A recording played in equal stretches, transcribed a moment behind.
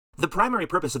The primary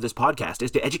purpose of this podcast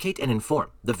is to educate and inform.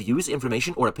 The views,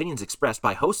 information, or opinions expressed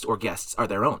by hosts or guests are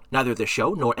their own. Neither the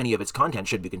show nor any of its content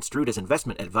should be construed as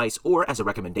investment advice or as a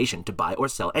recommendation to buy or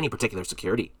sell any particular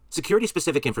security.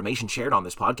 Security-specific information shared on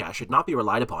this podcast should not be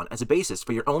relied upon as a basis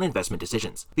for your own investment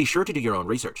decisions. Be sure to do your own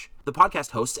research. The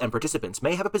podcast hosts and participants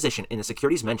may have a position in the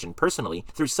securities mentioned personally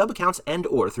through sub-accounts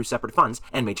and/or through separate funds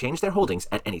and may change their holdings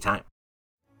at any time.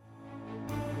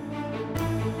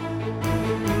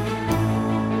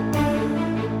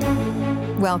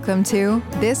 Welcome to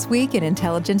This Week in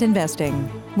Intelligent Investing,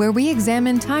 where we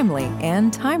examine timely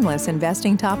and timeless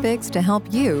investing topics to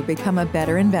help you become a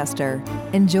better investor.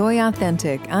 Enjoy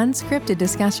authentic, unscripted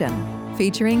discussion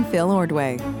featuring Phil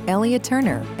Ordway, Elliot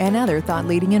Turner, and other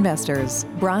thought-leading investors,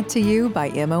 brought to you by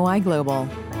MOI Global.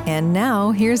 And now,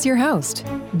 here's your host,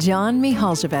 John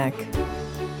Mihaljevic.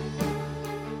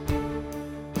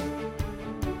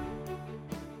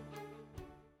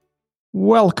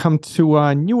 Welcome to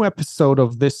a new episode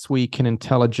of This Week in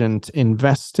Intelligent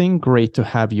Investing. Great to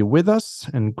have you with us,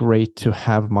 and great to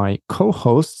have my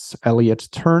co-hosts, Elliot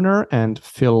Turner and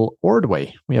Phil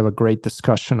Ordway. We have a great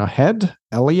discussion ahead.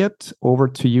 Elliot, over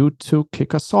to you to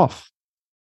kick us off.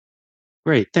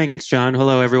 Great. Thanks, John.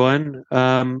 Hello, everyone.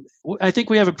 I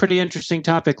think we have a pretty interesting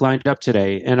topic lined up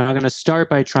today, and I'm going to start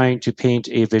by trying to paint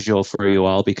a visual for you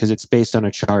all because it's based on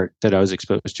a chart that I was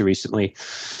exposed to recently.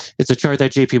 It's a chart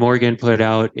that JP Morgan put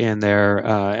out in their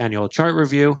annual chart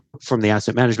review from the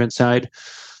asset management side.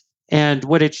 And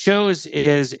what it shows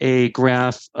is a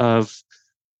graph of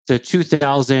the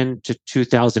 2000 to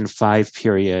 2005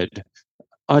 period,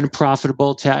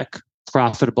 unprofitable tech,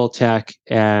 profitable tech,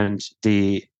 and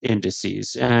the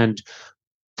indices. And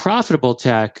profitable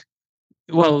tech,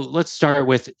 well, let's start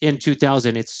with in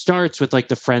 2000, it starts with like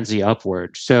the frenzy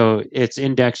upward. So it's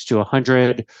indexed to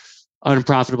 100.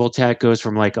 Unprofitable tech goes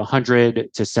from like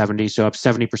 100 to 70, so up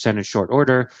 70% in short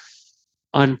order.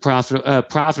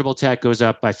 Profitable tech goes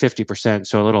up by 50%,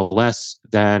 so a little less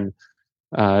than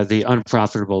the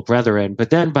unprofitable brethren. But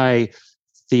then by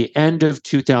the end of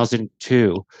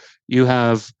 2002, you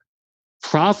have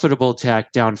profitable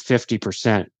tech down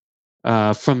 50%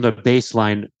 from the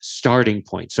baseline starting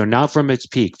point. So not from its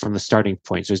peak, from the starting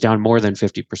point. So it's down more than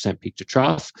 50% peak to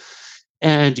trough.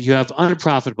 And you have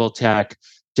unprofitable tech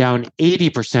down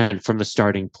 80% from the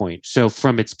starting point. So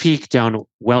from its peak down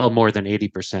well more than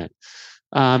 80%.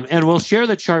 And we'll share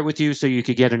the chart with you so you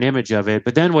could get an image of it.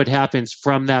 But then what happens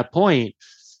from that point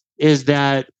is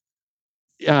that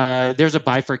there's a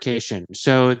bifurcation.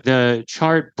 So the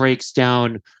chart breaks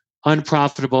down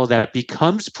unprofitable that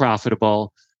becomes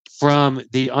profitable from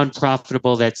the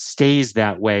unprofitable that stays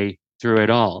that way through it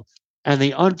all. And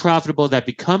the unprofitable that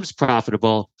becomes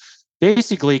profitable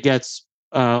basically gets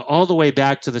all the way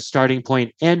back to the starting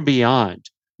point and beyond,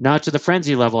 not to the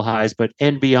frenzy level highs, but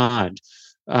and beyond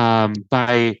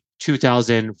by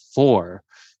 2004.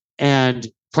 And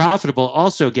profitable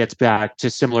also gets back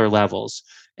to similar levels.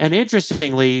 And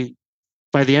interestingly,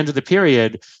 by the end of the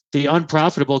period, the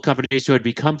unprofitable companies who had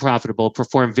become profitable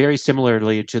performed very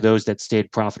similarly to those that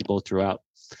stayed profitable throughout.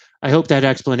 I hope that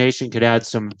explanation could add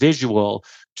some visual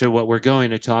to what we're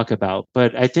going to talk about.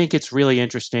 But I think it's really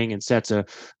interesting and sets a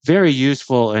very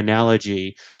useful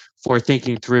analogy for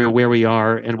thinking through where we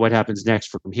are and what happens next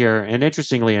from here. And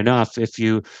interestingly enough, if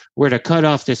you were to cut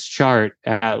off this chart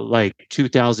at like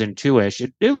 2002-ish,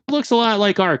 it looks a lot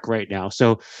like ARK right now.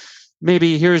 So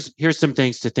maybe here's some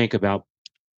things to think about.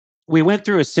 We went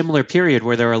through a similar period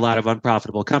where there were a lot of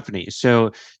unprofitable companies.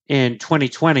 So in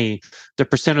 2020, the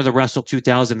percent of the Russell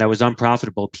 2000 that was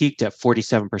unprofitable peaked at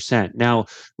 47%. Now,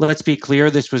 let's be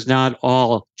clear, this was not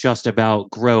all just about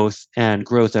growth and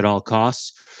growth at all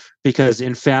costs, because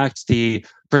in fact, the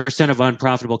percent of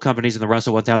unprofitable companies in the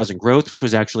Russell 1000 growth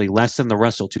was actually less than the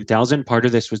Russell 2000. Part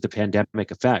of this was the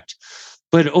pandemic effect.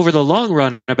 But over the long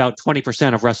run, about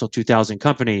 20% of Russell 2000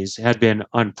 companies had been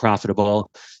unprofitable.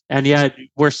 And yet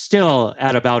we're still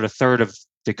at about a third of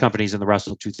the companies in the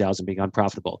Russell 2000 being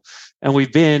unprofitable. And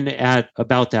we've been at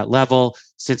about that level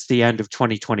since the end of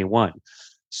 2021.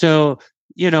 So,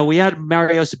 we had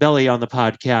Mario Sabelli on the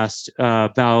podcast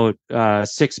about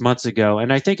 6 months ago.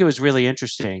 And I think it was really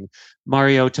interesting.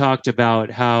 Mario talked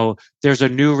about how there's a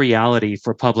new reality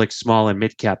for public, small, and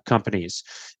mid-cap companies.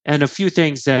 And a few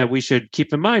things that we should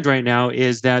keep in mind right now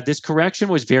is that this correction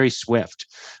was very swift.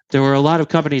 There were a lot of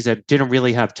companies that didn't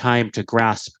really have time to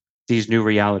grasp these new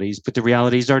realities, but the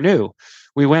realities are new.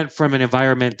 We went from an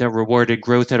environment that rewarded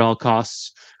growth at all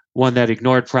costs, one that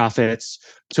ignored profits,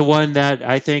 to one that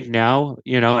I think now,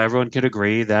 everyone could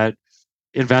agree that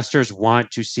investors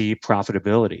want to see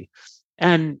profitability.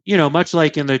 And, much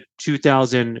like in the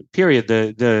 2000 period,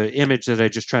 the image that I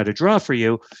just tried to draw for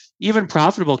you, even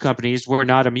profitable companies were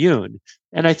not immune.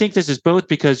 And I think this is both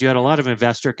because you had a lot of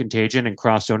investor contagion and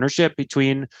cross ownership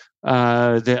between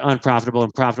the unprofitable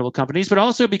and profitable companies, but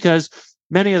also because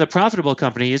many of the profitable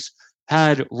companies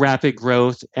had rapid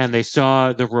growth and they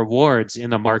saw the rewards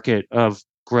in the market of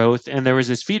growth. And there was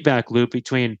this feedback loop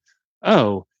between,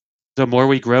 oh, the more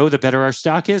we grow, the better our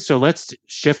stock is. So let's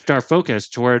shift our focus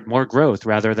toward more growth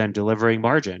rather than delivering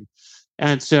margin.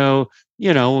 And so,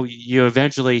 you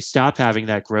eventually stop having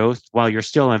that growth while you're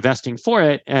still investing for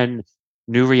it, and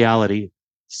new reality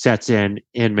sets in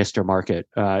Mr. Market,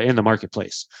 in the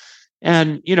marketplace.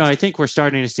 And, I think we're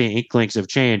starting to see inklings of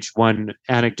change. One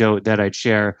anecdote that I'd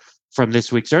share from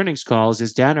this week's earnings calls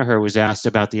is Danaher was asked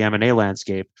about the M&A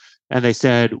landscape. And they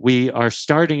said, we are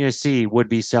starting to see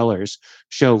would-be sellers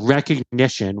show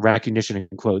recognition in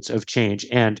quotes, of change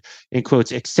and, in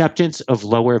quotes, acceptance of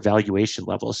lower valuation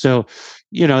levels. So,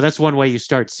 that's one way you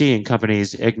start seeing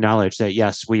companies acknowledge that,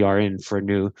 yes, we are in for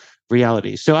new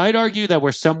reality. So I'd argue that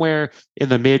we're somewhere in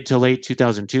the mid to late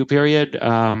 2002 period,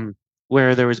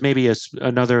 where there was maybe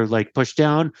another like push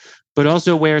down, but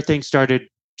also where things started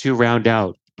to round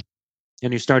out.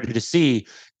 And you started to see,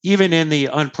 even in the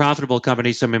unprofitable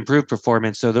companies, some improved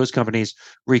performance. So those companies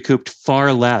recouped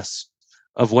far less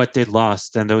of what they'd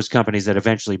lost than those companies that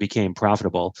eventually became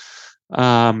profitable.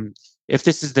 If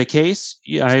this is the case,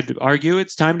 I'd argue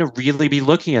it's time to really be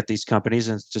looking at these companies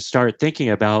and to start thinking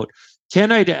about,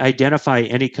 can I identify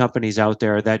any companies out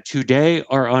there that today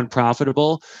are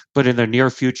unprofitable, but in the near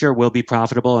future will be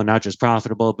profitable, and not just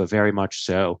profitable, but very much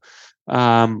so.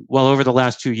 Well, over the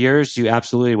last 2 years, you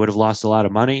absolutely would have lost a lot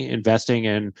of money investing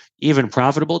in even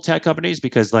profitable tech companies,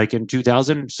 because like in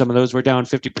 2000, some of those were down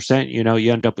 50%.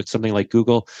 You end up with something like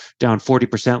Google down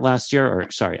 40% last year,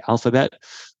 or sorry, Alphabet.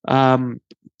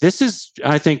 This is,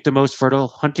 I think, the most fertile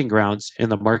hunting grounds in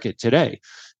the market today.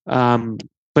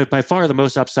 But by far, the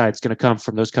most upside is going to come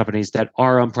from those companies that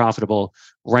are unprofitable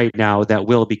right now that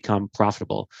will become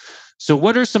profitable. So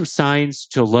what are some signs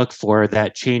to look for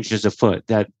that change is afoot,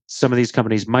 that some of these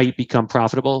companies might become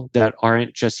profitable that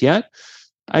aren't just yet?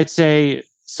 I'd say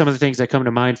some of the things that come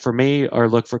to mind for me are,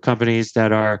 look for companies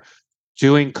that are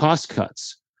doing cost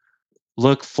cuts.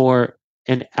 Look for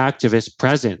an activist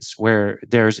presence where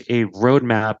there's a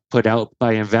roadmap put out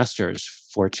by investors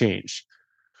for change.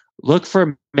 Look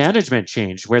for management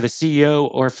change where the CEO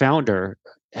or founder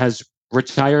has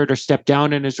retired or stepped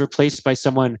down and is replaced by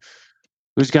someone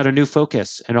who's got a new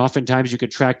focus. And oftentimes you can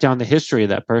track down the history of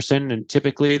that person, and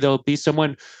typically there'll be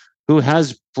someone who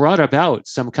has brought about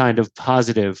some kind of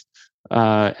positive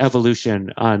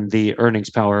evolution on the earnings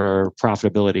power or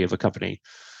profitability of a company.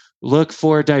 Look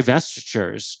for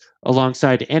divestitures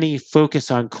alongside any focus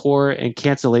on core and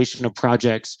cancellation of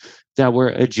projects that were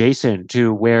adjacent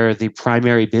to where the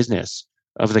primary business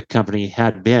of the company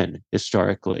had been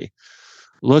historically.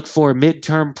 Look for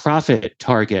midterm profit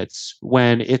targets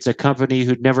when it's a company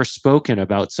who'd never spoken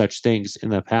about such things in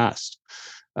the past.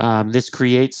 This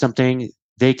creates something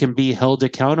they can be held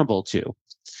accountable to.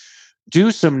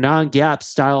 Do some non-GAAP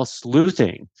style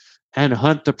sleuthing and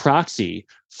hunt the proxy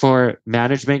for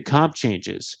management comp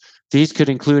changes. These could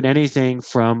include anything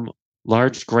from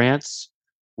large grants,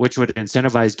 which would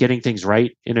incentivize getting things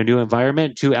right in a new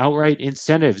environment, to outright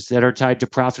incentives that are tied to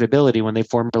profitability when they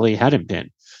formerly hadn't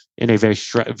been, in a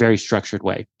very structured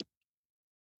way.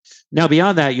 Now,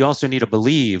 beyond that, you also need to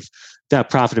believe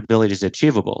that profitability is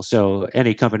achievable. So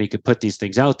any company could put these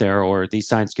things out there, or these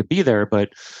signs could be there,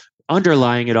 but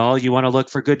underlying it all, you want to look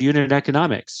for good unit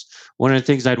economics. One of the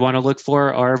things I'd want to look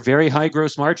for are very high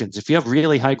gross margins. If you have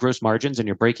really high gross margins and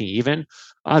you're breaking even,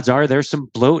 odds are there's some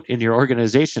bloat in your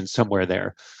organization somewhere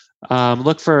there.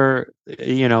 Look for,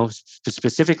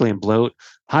 specifically in bloat,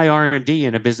 high R&D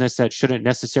in a business that shouldn't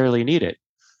necessarily need it.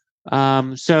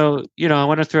 So, I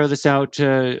want to throw this out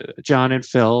to John and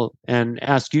Phil and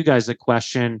ask you guys a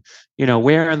question.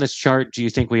 Where on this chart do you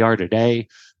think we are today?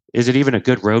 Is it even a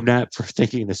good roadmap for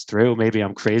thinking this through? Maybe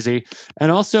I'm crazy.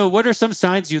 And also, what are some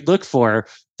signs you'd look for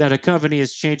that a company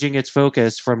is changing its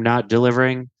focus from not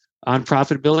delivering on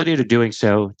profitability to doing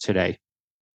so today?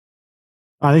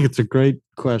 I think it's a great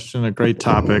question, a great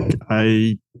topic.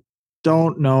 I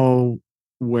don't know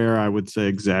where I would say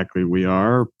exactly we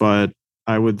are, but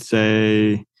I would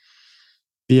say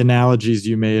the analogies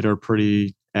you made are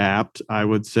pretty apt. I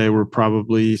would say we're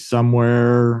probably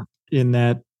somewhere in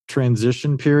that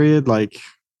transition period. Like,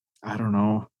 I don't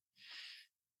know,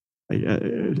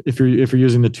 if you're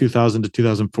using the 2000 to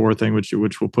 2004 thing, which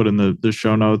we'll put in the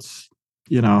show notes,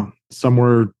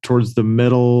 somewhere towards the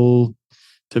middle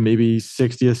to maybe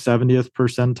 60th, 70th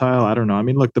percentile. I don't know. I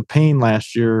mean, look, the pain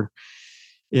last year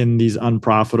in these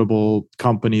unprofitable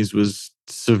companies was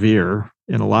severe.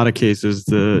 In a lot of cases,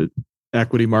 the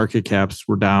equity market caps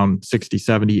were down 60,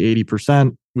 70,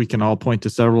 80%. We can all point to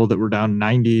several that were down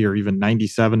 90 or even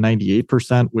 97,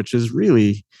 98%, which is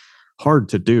really hard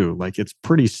to do. Like, it's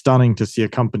pretty stunning to see a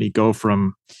company go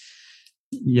from,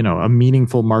 a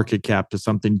meaningful market cap to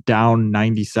something down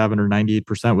 97 or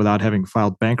 98% without having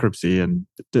filed bankruptcy. And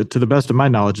to the best of my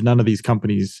knowledge, none of these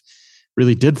companies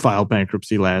really did file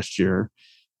bankruptcy last year.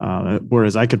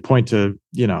 Whereas I could point to,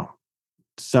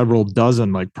 several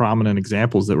dozen like prominent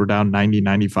examples that were down 90,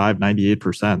 95,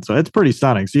 98%. So it's pretty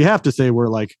stunning. So you have to say we're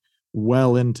like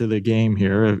well into the game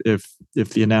here if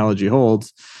the analogy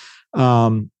holds.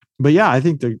 But yeah, I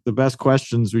think the best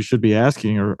questions we should be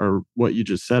asking are what you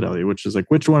just said, Elliot, which is like,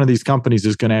 which one of these companies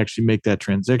is going to actually make that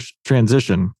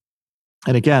transition?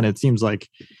 And again, it seems like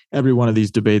every one of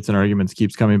these debates and arguments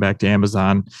keeps coming back to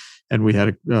Amazon. And we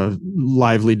had a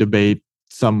lively debate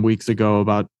some weeks ago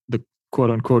about the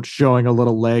quote unquote showing a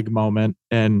little leg moment.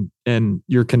 And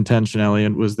your contention,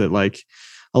 Elliot, was that like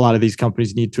a lot of these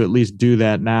companies need to at least do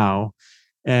that now.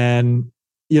 And,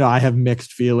 I have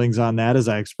mixed feelings on that as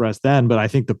I expressed then, but I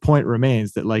think the point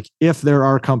remains that like, if there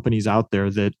are companies out there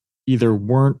that either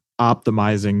weren't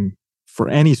optimizing for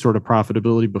any sort of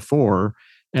profitability before,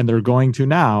 and they're going to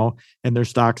now, and their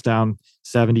stock's down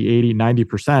 70, 80,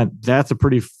 90%, that's a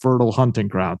pretty fertile hunting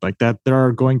ground. Like that, there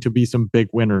are going to be some big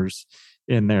winners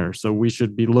in there. So we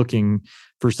should be looking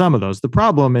for some of those. The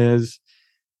problem is,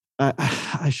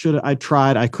 I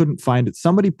tried, I couldn't find it.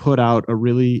 Somebody put out a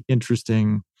really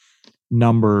interesting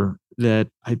number that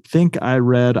I think I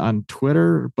read on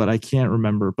Twitter, but I can't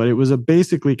remember. But it was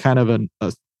basically kind of an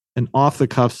off the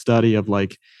cuff study of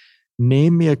like,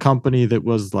 name me a company that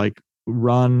was like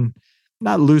run,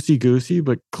 not loosey goosey,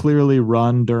 but clearly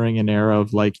run during an era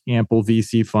of like ample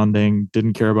VC funding,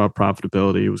 didn't care about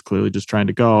profitability, was clearly just trying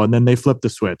to go. And then they flipped the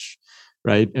switch,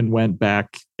 right? And went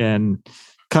back and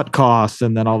cut costs.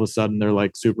 And then all of a sudden they're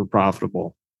like super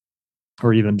profitable,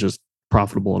 or even just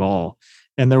profitable at all.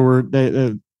 And there were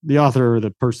the author or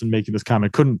the person making this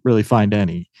comment couldn't really find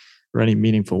any or any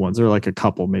meaningful ones. There were like a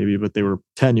couple maybe, but they were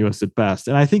tenuous at best.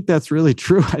 And I think that's really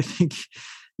true. I think,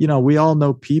 we all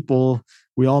know people,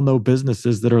 we all know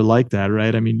businesses that are like that,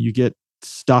 right? I mean, you get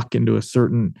stuck into a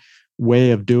certain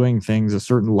way of doing things, a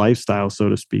certain lifestyle, so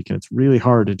to speak. And it's really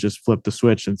hard to just flip the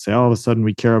switch and say, all of a sudden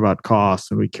we care about costs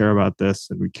and we care about this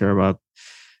and we care about,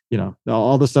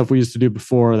 all the stuff we used to do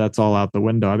before, that's all out the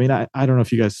window. I mean, I don't know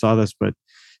if you guys saw this, but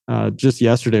just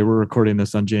yesterday, we're recording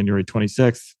this on January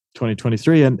 26th,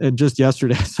 2023. And just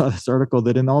yesterday, I saw this article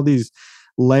that in all these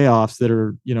layoffs that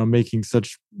are, making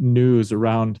such news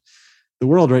around the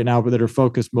world right now, but that are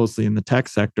focused mostly in the tech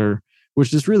sector,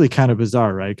 which is really kind of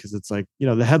bizarre, right? Because it's like,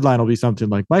 the headline will be something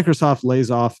like Microsoft lays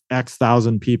off X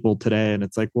thousand people today. And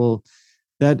it's like, well,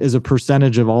 that is a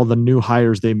percentage of all the new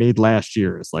hires they made last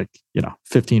year. It's like,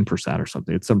 15% or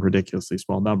something. It's some ridiculously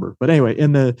small number. But anyway,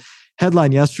 in the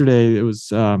headline yesterday, it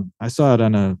was, I saw it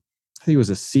on I think it was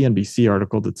a CNBC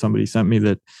article that somebody sent me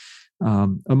that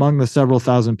among the several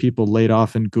thousand people laid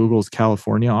off in Google's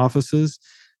California offices,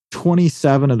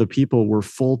 27 of the people were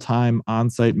full-time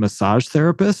on-site massage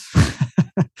therapists.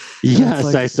 Yes,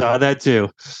 like, I saw that too.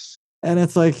 And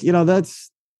it's like,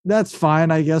 that's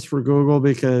fine, I guess, for Google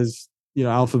because,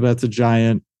 Alphabet's a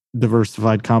giant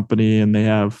diversified company and they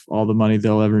have all the money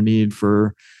they'll ever need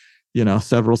for,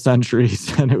 several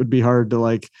centuries. And it would be hard to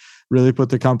like really put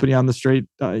the company on the straight,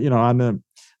 on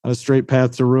a straight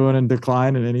path to ruin and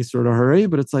decline in any sort of hurry.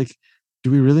 But it's like,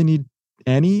 do we really need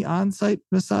any on-site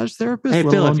massage therapists? Hey,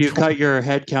 Phil, if you cut your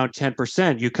head count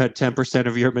 10%, you cut 10%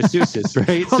 of your masseuses,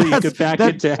 right? Well, so you could back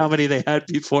into how many they had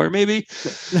before, maybe.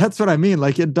 That's what I mean.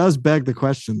 Like, it does beg the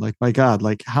question, like, my God,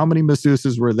 like how many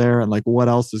masseuses were there and like what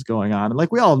else is going on? And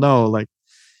like, we all know, like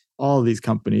all of these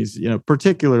companies,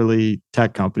 particularly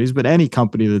tech companies, but any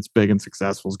company that's big and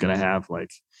successful is going to have like,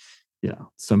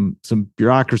 some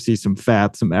bureaucracy, some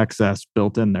fat, some excess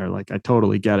built in there. Like, I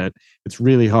totally get it. It's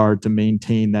really hard to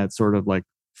maintain that sort of like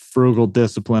frugal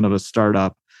discipline of a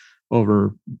startup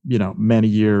over, many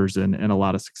years and a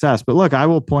lot of success. But look, I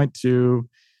will point to,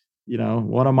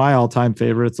 one of my all-time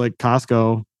favorites, like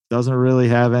Costco, doesn't really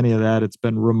have any of that. It's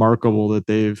been remarkable that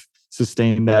they've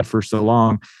sustained that for so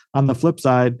long. On the flip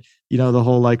side, the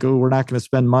whole like, oh, we're not going to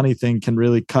spend money thing can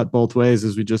really cut both ways,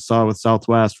 as we just saw with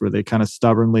Southwest, where they kind of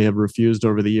stubbornly have refused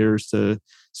over the years to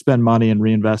spend money and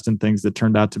reinvest in things that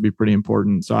turned out to be pretty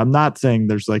important. So I'm not saying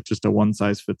there's like just a one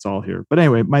size fits all here. But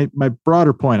anyway, my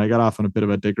broader point, I got off on a bit of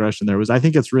a digression there, was I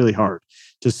think it's really hard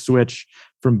to switch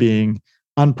from being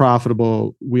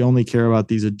unprofitable. We only care about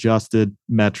these adjusted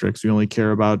metrics. We only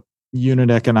care about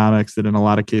unit economics that in a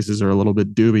lot of cases are a little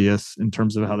bit dubious in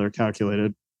terms of how they're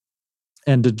calculated,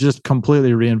 and to just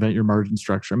completely reinvent your margin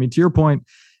structure. I mean, to your point,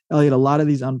 Elliot, a lot of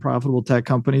these unprofitable tech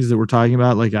companies that we're talking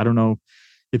about, like, I don't know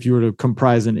if you were to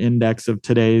comprise an index of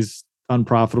today's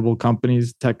unprofitable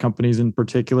companies, tech companies in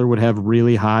particular, would have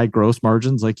really high gross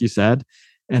margins, like you said.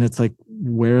 And it's like,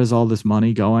 where is all this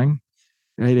money going?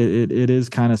 Right. It is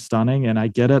kind of stunning. And I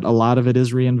get it. A lot of it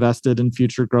is reinvested in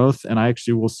future growth. And I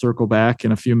actually will circle back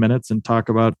in a few minutes and talk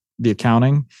about the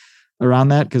accounting around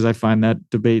that, because I find that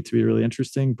debate to be really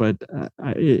interesting. But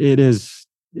it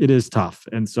is tough.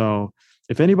 And so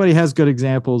if anybody has good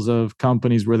examples of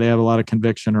companies where they have a lot of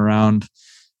conviction around,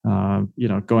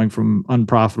 going from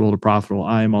unprofitable to profitable,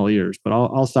 I am all ears. But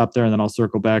I'll stop there, and then I'll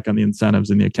circle back on the incentives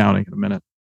and the accounting in a minute.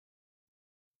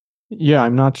 Yeah,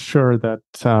 I'm not sure that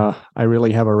I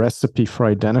really have a recipe for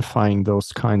identifying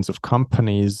those kinds of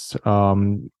companies.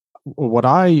 What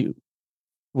I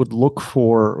would look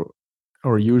for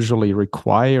or usually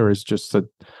require is just a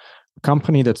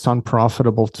company that's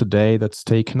unprofitable today, that's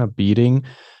taken a beating,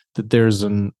 that there's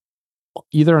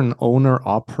either an owner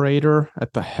operator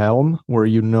at the helm where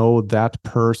that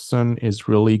person is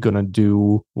really going to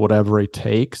do whatever it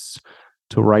takes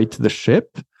to right the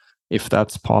ship, if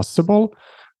that's possible,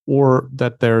 or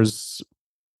that there's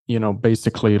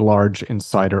basically large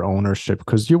insider ownership,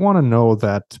 because you want to know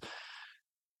that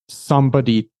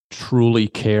somebody truly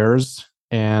cares,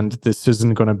 and this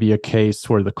isn't going to be a case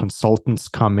where the consultants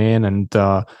come in and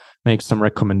make some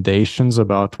recommendations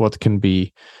about what can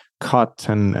be cut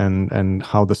and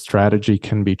how the strategy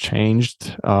can be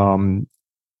changed, and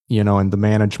the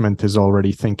management is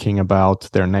already thinking about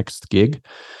their next gig.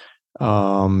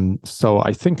 So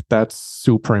I think that's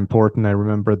super important. I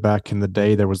remember back in the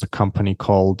day, there was a company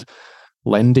called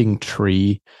Lending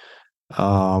Tree.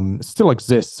 Still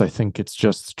exists. I think it's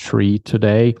just Tree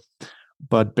today.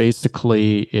 But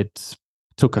basically, it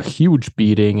took a huge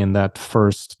beating in that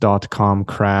first .com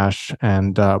crash,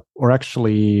 and or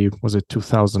actually, was it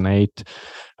 2008?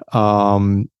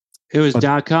 It was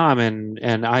 .com, and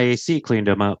IAC cleaned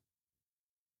them up.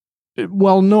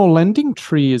 Well, no, Lending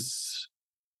Tree is.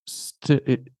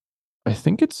 I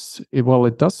think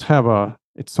it does have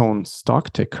its own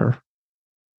stock ticker.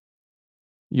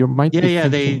 You might be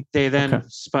thinking, they then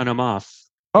spun them off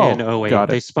in 2008. Got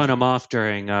it. They spun them off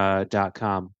during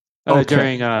 .com,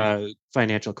 during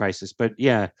financial crisis. But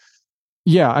yeah,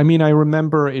 I mean, I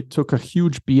remember it took a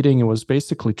huge beating. It was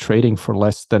basically trading for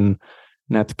less than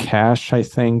net cash, I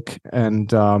think,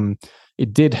 and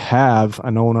it did have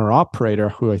an owner operator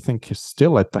who I think is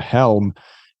still at the helm.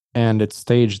 And it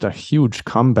staged a huge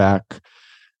comeback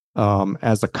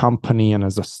as a company and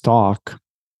as a stock.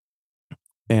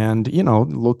 And,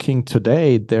 looking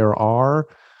today, there are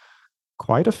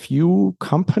quite a few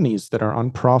companies that are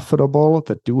unprofitable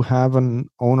that do have an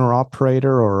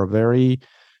owner-operator or a very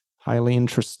highly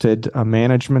interested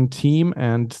management team.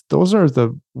 And those are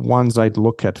the ones I'd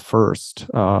look at first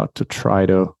to try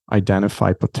to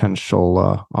identify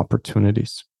potential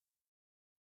opportunities.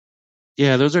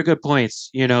 Yeah, those are good points.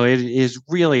 It is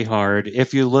really hard.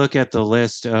 If you look at the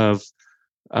list of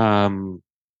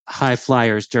high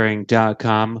flyers during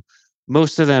 .com,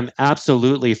 most of them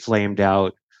absolutely flamed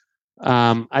out.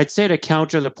 I'd say, to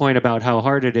counter the point about how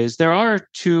hard it is, there are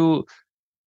two,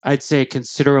 I'd say,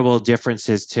 considerable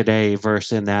differences today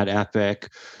versus in that epoch.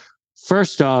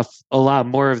 First off, a lot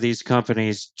more of these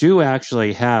companies do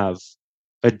actually have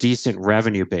a decent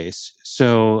revenue base.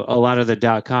 So a lot of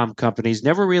the .com companies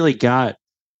never really got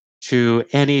to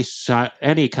any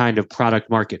kind of product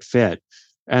market fit,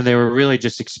 and they were really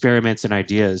just experiments and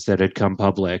ideas that had come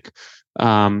public.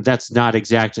 That's not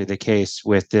exactly the case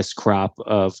with this crop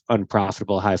of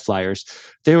unprofitable high flyers.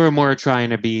 They were more trying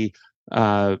to be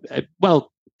and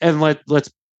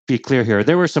let's be clear here.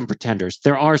 There were some pretenders.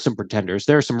 There are some pretenders.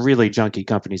 There are some really junky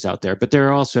companies out there, but there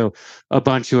are also a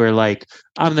bunch who are like,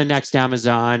 I'm the next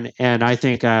Amazon, and I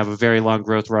think I have a very long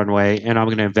growth runway, and I'm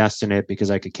going to invest in it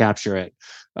because I could capture it.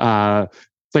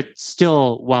 But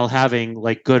still, while having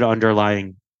like good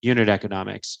underlying unit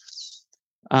economics.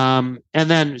 And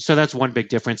then, so that's one big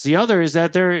difference. The other is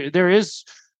that there is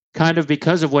kind of,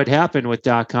 because of what happened with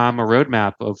 .com, a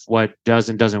roadmap of what does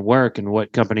and doesn't work and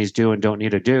what companies do and don't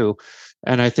need to do.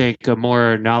 And I think a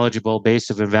more knowledgeable base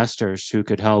of investors who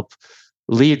could help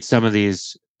lead some of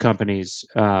these companies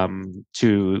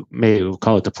to, maybe we'll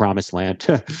call it the promised land,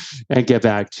 and get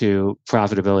back to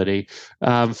profitability.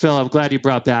 Phil, I'm glad you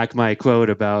brought back my quote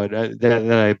about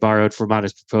that I borrowed from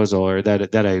Modest Proposal, or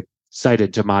that I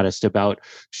cited to Modest, about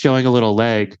showing a little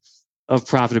leg of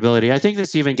profitability. I think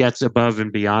this even gets above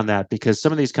and beyond that, because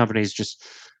some of these companies just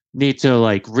need to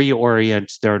like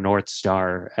reorient their North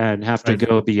Star and have to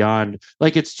go beyond,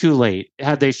 like, it's too late.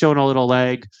 Had they shown a little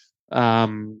leg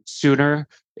sooner,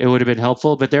 it would have been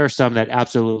helpful. But there are some that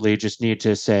absolutely just need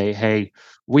to say, hey,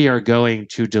 we are going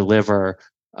to deliver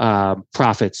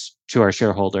profits to our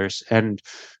shareholders. And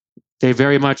they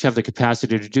very much have the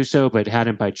capacity to do so, but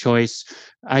hadn't by choice.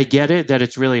 I get it that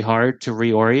it's really hard to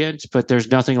reorient, but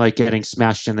there's nothing like getting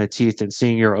smashed in the teeth and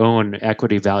seeing your own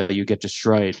equity value get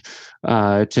destroyed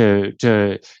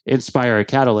to inspire a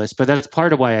catalyst. But that's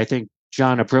part of why I think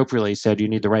John appropriately said you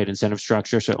need the right incentive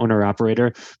structure. So owner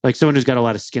operator, like someone who's got a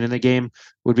lot of skin in the game,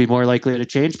 would be more likely to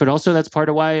change. But also that's part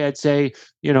of why I'd say,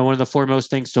 one of the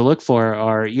foremost things to look for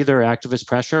are either activist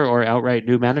pressure or outright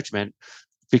new management,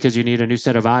 because you need a new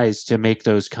set of eyes to make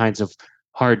those kinds of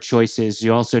hard choices.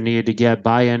 You also need to get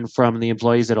buy-in from the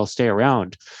employees that'll stay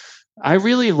around. I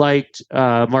really liked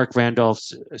Mark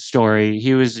Randolph's story.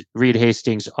 He was Reed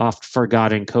Hastings'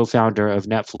 oft-forgotten co-founder of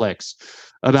Netflix,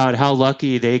 about how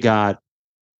lucky they got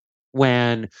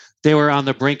when they were on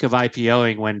the brink of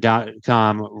IPOing when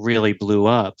 .com really blew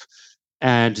up,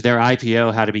 and their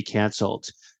IPO had to be canceled.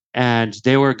 And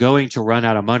they were going to run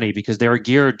out of money because they were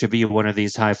geared to be one of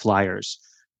these high flyers.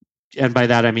 And by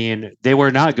that, I mean, they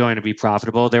were not going to be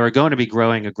profitable. They were going to be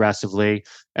growing aggressively,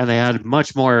 and they had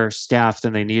much more staff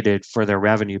than they needed for their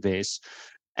revenue base.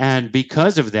 And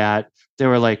because of that, they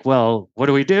were like, well, what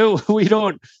do? We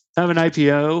don't have an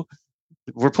IPO.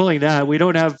 We're pulling that. We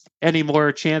don't have any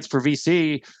more chance for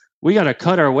VC. We got to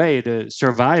cut our way to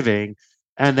surviving.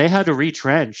 And they had to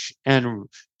retrench and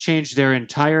change their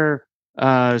entire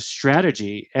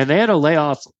strategy. And they had to lay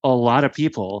off a lot of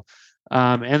people.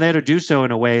 And they had to do so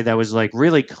in a way that was like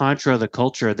really contra the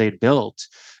culture they'd built,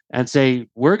 and say,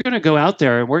 we're going to go out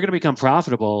there and we're going to become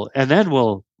profitable, and then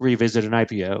we'll revisit an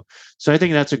IPO. So I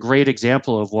think that's a great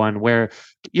example of one where,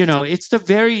 it's the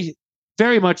very,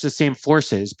 very much the same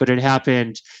forces, but it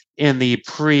happened in the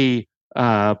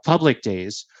pre-public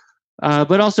days.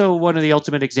 But also one of the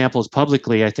ultimate examples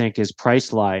publicly, I think, is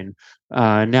Priceline,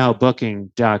 now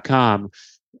Booking.com.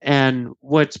 And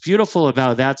what's beautiful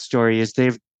about that story is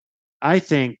they've, I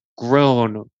think,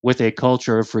 grown with a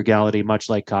culture of frugality, much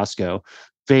like Costco,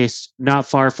 based not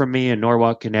far from me in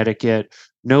Norwalk, Connecticut.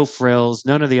 No frills,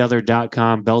 none of the other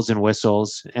 .com bells and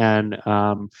whistles. And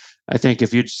I think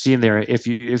if you'd seen if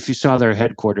you saw their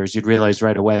headquarters, you'd realize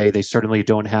right away they certainly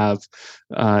don't have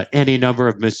any number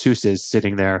of masseuses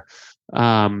sitting there.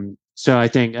 So I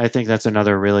think that's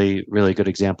another really, really good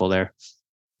example there.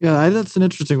 Yeah, that's an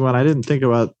interesting one. I didn't think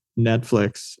about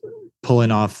Netflix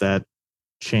pulling off that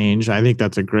change. I think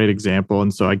that's a great example.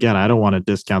 And so again, I don't want to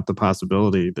discount the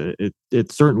possibility that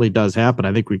it certainly does happen.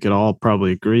 I think we could all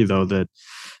probably agree, though, that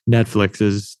Netflix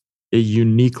is a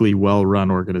uniquely well-run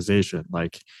organization.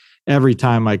 Like, every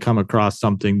time I come across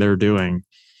something they're doing,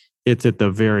 it's at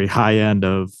the very high end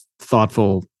of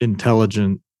thoughtful,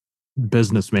 intelligent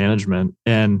business management.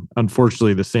 And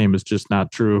unfortunately, the same is just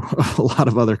not true of a lot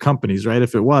of other companies, right?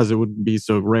 If it was, it wouldn't be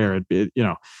so rare.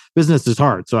 Business is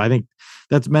hard. So I think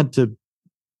that's meant to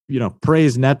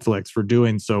praise Netflix for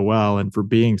doing so well and for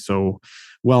being so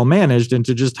well managed, and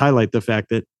to just highlight the fact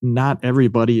that not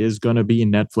everybody is going to be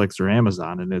Netflix or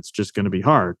Amazon, and it's just going to be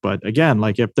hard. But again,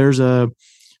 like, if there's a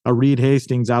Reed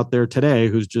Hastings out there today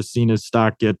who's just seen his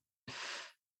stock get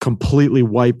completely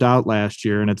wiped out last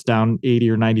year and it's down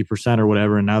 80 or 90% or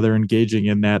whatever, and now they're engaging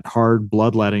in that hard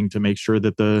bloodletting to make sure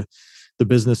that the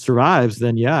business survives,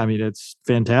 then yeah, I mean, it's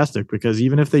fantastic, because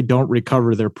even if they don't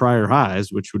recover their prior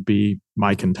highs, which would be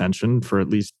my contention for at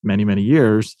least many, many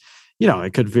years,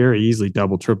 it could very easily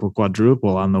double, triple,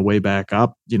 quadruple on the way back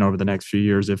up, over the next few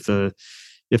years, if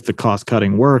the cost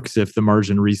cutting works, if the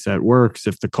margin reset works,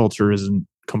 if the culture isn't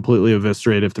completely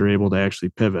eviscerated, if they're able to actually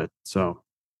pivot. So,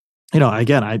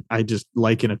 again, I just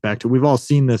liken it back to, we've all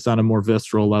seen this on a more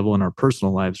visceral level in our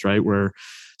personal lives, right? Where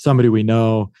somebody we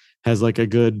know has like a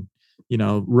good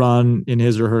run in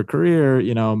his or her career,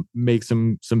 make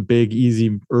some big,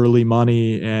 easy, early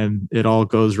money, and it all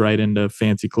goes right into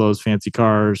fancy clothes, fancy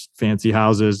cars, fancy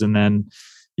houses. And then,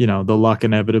 the luck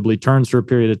inevitably turns for a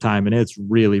period of time, and it's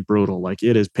really brutal. Like,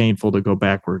 it is painful to go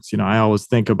backwards. I always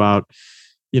think about,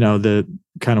 the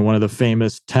kind of one of the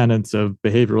famous tenets of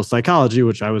behavioral psychology,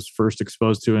 which I was first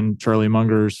exposed to in Charlie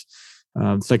Munger's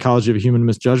Psychology of Human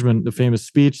Misjudgment, the famous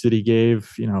speech that he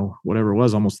gave, whatever it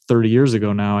was, almost 30 years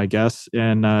ago now, I guess.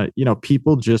 And,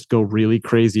 people just go really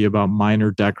crazy about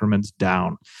minor decrements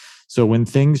down. So when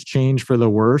things change for the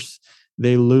worse,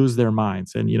 they lose their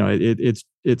minds. And,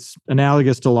 it's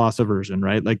analogous to loss aversion,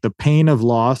 right? Like, the pain of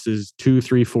loss is 2,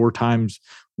 3, 4 times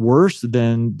worse,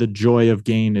 then the joy of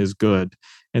gain is good.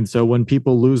 And so when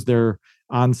people lose their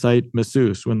on-site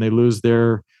masseuse, when they lose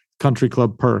their country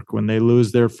club perk, when they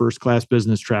lose their first class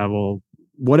business travel,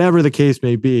 whatever the case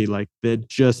may be, like that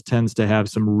just tends to have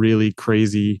some really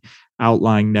crazy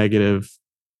outlying negative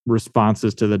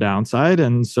responses to the downside.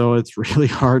 And so it's really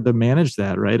hard to manage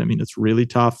that, right? I mean, it's really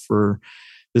tough for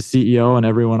the CEO and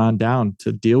everyone on down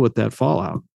to deal with that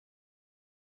fallout.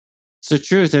 It's the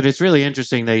truth, and it's really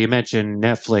interesting that you mentioned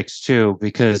Netflix too,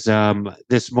 because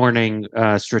this morning,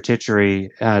 Stratechery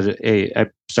had I'm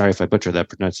sorry if I butcher that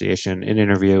pronunciation, an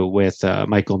interview with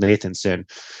Michael Nathanson,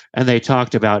 and they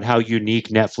talked about how unique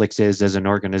Netflix is as an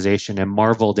organization and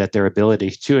marveled at their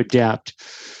ability to adapt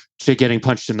to getting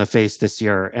punched in the face this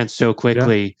year and so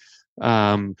quickly.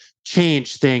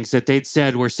 Change things that they'd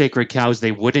said were sacred cows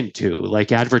they wouldn't do,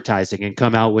 like advertising, and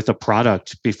come out with a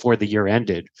product before the year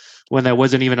ended when that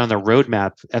wasn't even on the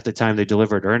roadmap at the time they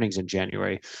delivered earnings in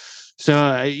January. So,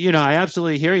 I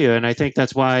absolutely hear you. And I think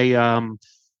that's why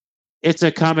it's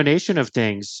a combination of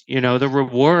things. The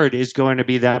reward is going to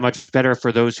be that much better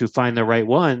for those who find the right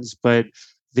ones, but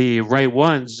the right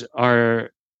ones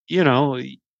are,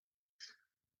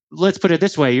 let's put it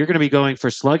this way, you're going to be going for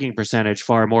slugging percentage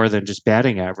far more than just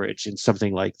batting average in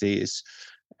something like these.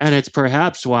 And it's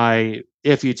perhaps why,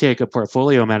 if you take a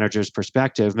portfolio manager's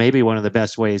perspective, maybe one of the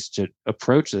best ways to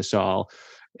approach this all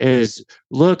is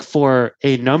look for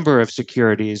a number of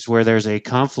securities where there's a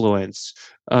confluence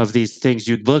of these things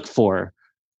you'd look for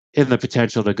in the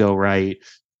potential to go right,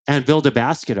 and build a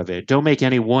basket of it. Don't make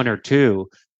any one or two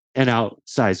an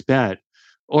outsized bet.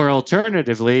 Or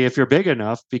alternatively, if you're big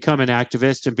enough, become an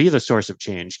activist and be the source of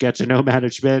change. Get to know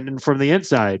management, and from the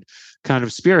inside, kind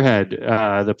of spearhead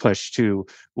the push to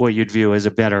what you'd view as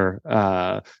a better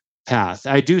path.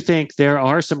 I do think there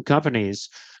are some companies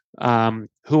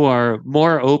who are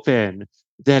more open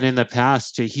than in the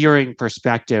past to hearing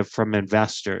perspective from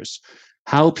investors,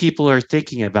 how people are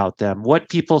thinking about them, what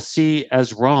people see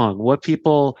as wrong, what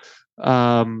people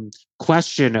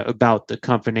question about the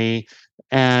company,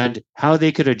 and how they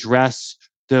could address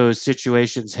those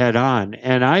situations head on.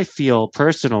 And I feel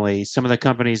personally, some of the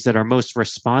companies that are most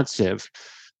responsive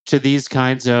to these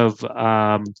kinds of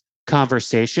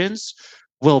conversations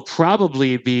will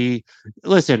probably be,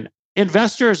 listen,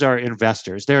 investors are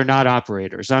investors. They're not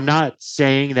operators. I'm not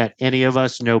saying that any of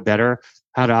us know better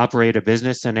how to operate a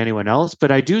business than anyone else,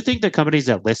 but I do think the companies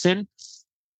that listen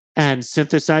and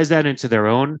synthesize that into their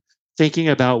own thinking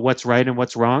about what's right and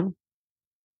what's wrong,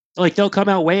 like they'll come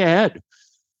out way ahead.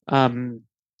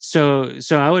 So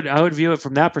I would view it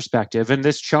from that perspective. And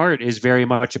this chart is very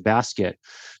much a basket.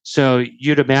 So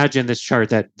you'd imagine this chart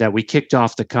that we kicked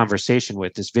off the conversation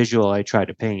with, this visual I tried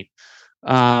to paint.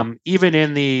 Even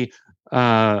in the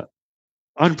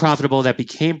unprofitable that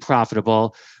became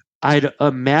profitable, I'd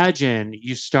imagine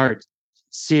you start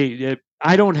seeing it.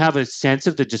 I don't have a sense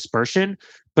of the dispersion,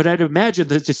 but I'd imagine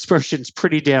the dispersion's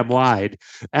pretty damn wide.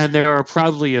 And there are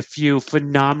probably a few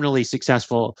phenomenally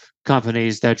successful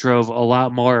companies that drove a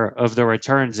lot more of the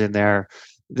returns in there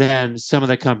than some of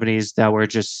the companies that were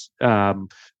just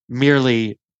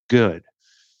merely good.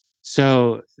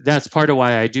 So that's part of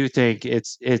why I do think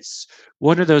it's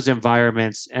one of those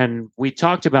environments, and we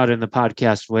talked about it in the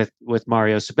podcast with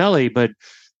Mario Sabelli, but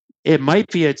it might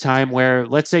be a time where,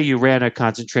 let's say you ran a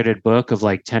concentrated book of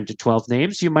like 10 to 12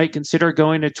 names, you might consider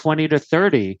going to 20 to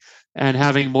 30 and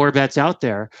having more bets out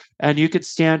there. And you could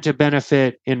stand to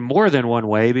benefit in more than one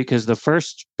way, because the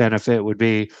first benefit would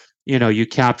be, you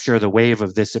capture the wave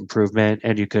of this improvement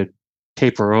and you could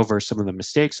paper over some of the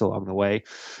mistakes along the way.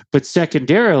 But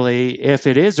secondarily, if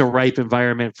it is a ripe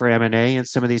environment for M&A and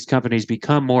some of these companies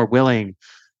become more willing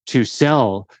to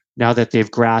sell now that they've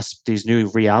grasped these new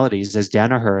realities, as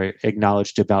Danaher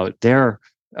acknowledged about their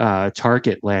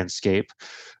target landscape,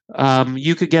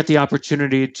 you could get the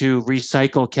opportunity to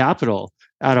recycle capital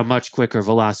at a much quicker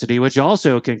velocity, which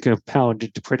also can compound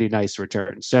into pretty nice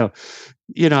returns. So,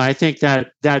 I think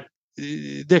that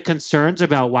the concerns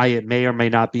about why it may or may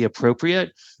not be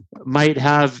appropriate might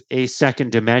have a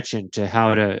second dimension to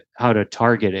how to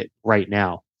target it right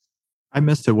now. I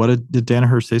missed it. What did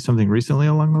Danaher say something recently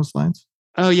along those lines?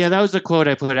 Oh, yeah, that was the quote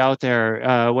I put out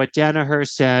there. What Danaher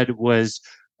said was,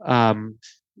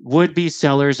 would-be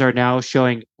sellers are now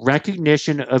showing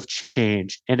recognition of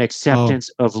change and acceptance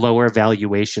of lower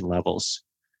valuation levels.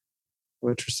 Oh,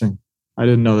 interesting. I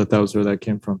didn't know that was where that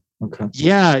came from. Okay.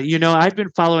 Yeah, I've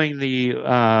been following the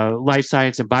life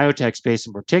science and biotech space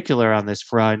in particular on this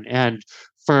front, and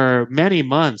for many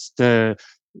months, the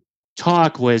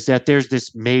talk was that there's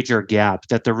this major gap,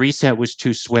 that the reset was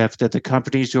too swift, that the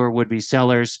companies who are would-be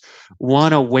sellers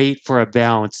want to wait for a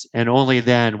bounce, and only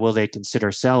then will they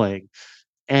consider selling.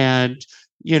 And,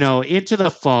 into the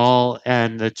fall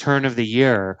and the turn of the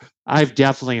year, I've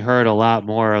definitely heard a lot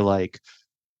more like,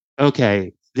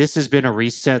 okay, this has been a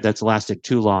reset that's lasted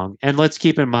too long. And let's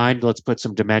keep in mind, let's put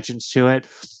some dimensions to it.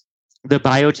 The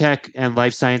biotech and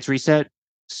life science reset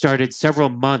started several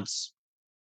months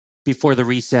before the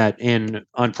reset in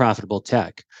unprofitable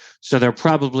tech. So they're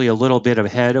probably a little bit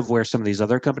ahead of where some of these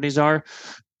other companies are.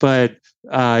 But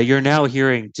you're now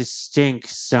hearing distinct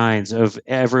signs of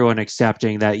everyone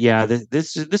accepting that, yeah,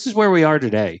 this is where we are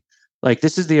today. Like,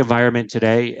 this is the environment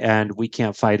today, and we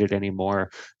can't fight it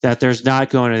anymore. That there's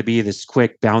not going to be this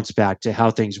quick bounce back to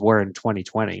how things were in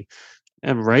 2020.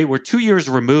 And right, we're 2 years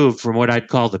removed from what I'd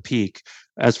call the peak.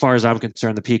 As far as I'm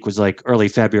concerned, the peak was like early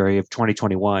February of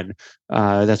 2021.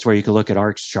 That's where you can look at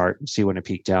ARC's chart and see when it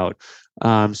peaked out.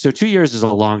 So 2 years is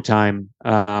a long time.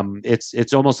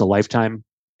 It's almost a lifetime.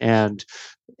 And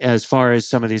as far as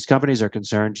some of these companies are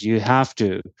concerned, you have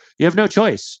no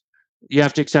choice. You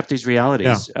have to accept these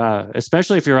realities,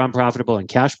 especially if you're unprofitable and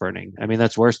cash burning. I mean,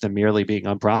 that's worse than merely being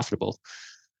unprofitable.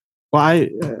 Well,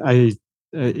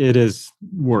 it is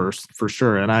worse for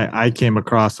sure. And I came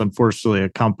across, unfortunately, a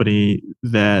company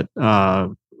that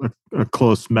a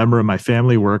close member of my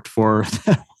family worked for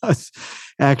that was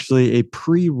actually a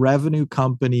pre-revenue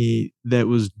company that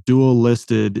was dual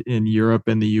listed in Europe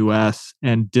and the US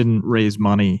and didn't raise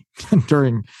money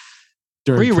during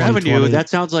pre-revenue. That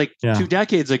sounds like 2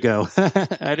 decades ago.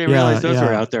 I didn't realize those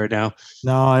were out there now.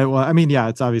 No, I mean,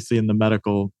 it's obviously in the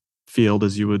medical field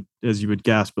as you would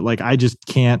guess, but like, I just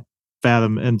can't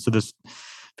fathom. And so this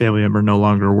family member no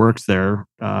longer works there,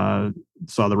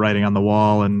 saw the writing on the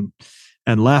wall and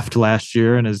left last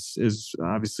year, and is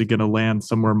obviously going to land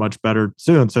somewhere much better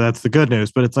soon. So that's the good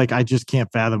news. But it's like, I just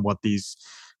can't fathom what these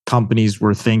companies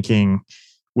were thinking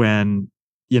when,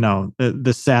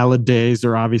 the salad days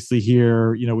are obviously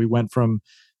here. We went from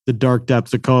the dark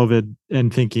depths of COVID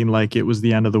and thinking like it was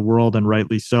the end of the world, and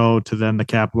rightly so, to then the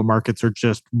capital markets are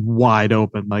just wide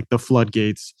open. Like the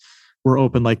floodgates were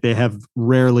open like they have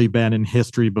rarely been in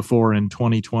history before in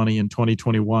 2020 and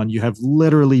 2021. You have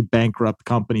literally bankrupt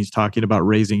companies talking about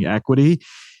raising equity,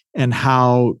 and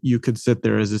how you could sit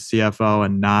there as a CFO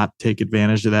and not take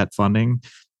advantage of that funding,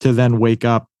 to then wake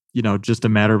up, just a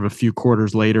matter of a few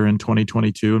quarters later in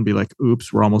 2022 and be like,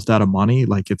 oops, we're almost out of money.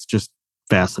 Like, it's just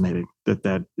fascinating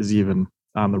that is even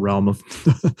on the realm of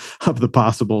of the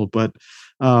possible. But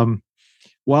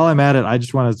while I'm at it, I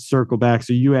just want to circle back.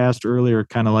 So you asked earlier,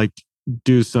 kind of like,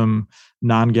 do some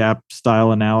non-GAAP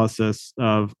style analysis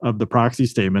of the proxy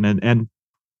statement and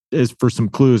is for some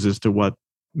clues as to what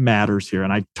matters here.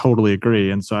 And I totally agree.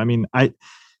 And so, I mean,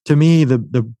 to me,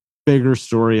 the bigger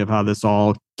story of how this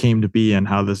all came to be and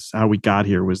how we got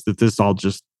here was that this all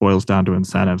just boils down to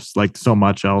incentives. Like so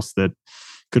much else that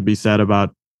could be said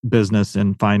about business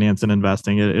and finance and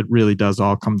investing, it really does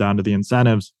all come down to the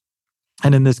incentives.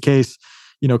 And in this case,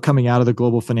 coming out of the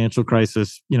global financial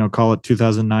crisis, call it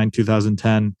 2009,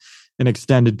 2010, an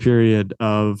extended period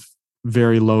of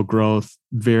very low growth,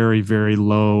 very, very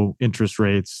low interest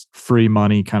rates, free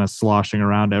money kind of sloshing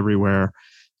around everywhere.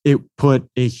 It put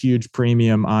a huge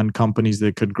premium on companies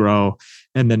that could grow.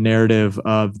 And the narrative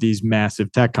of these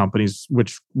massive tech companies,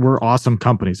 which were awesome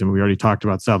companies, and we already talked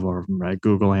about several of them, right?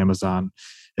 Google, Amazon,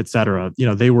 et cetera.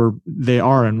 They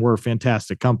are and were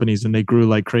fantastic companies, and they grew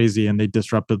like crazy, and they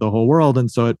disrupted the whole world.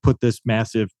 And so it put this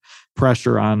massive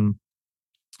pressure on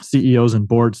CEOs and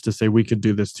boards to say, we could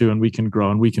do this too, and we can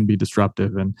grow, and we can be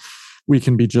disruptive, and we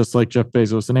can be just like Jeff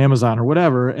Bezos and Amazon or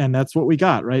whatever. And that's what we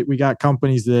got, right? We got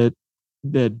companies that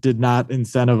did not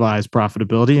incentivize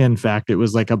profitability. In fact, it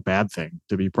was like a bad thing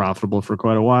to be profitable for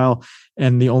quite a while.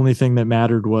 And the only thing that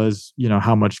mattered was,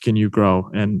 how much can you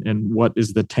grow, and what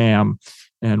is the TAM,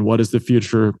 and what is the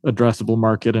future addressable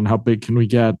market, and how big can we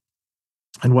get,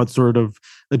 and what sort of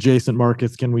adjacent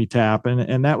markets can we tap.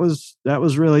 And that was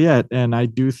really it. And I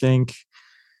do think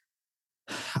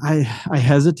I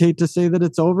hesitate to say that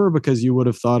it's over, because you would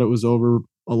have thought it was over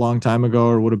a long time ago,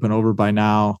 or would have been over by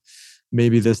now.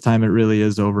 Maybe this time it really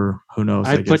is over. Who knows?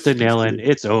 I'd put the nail in.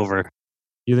 It's over.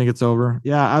 You think it's over?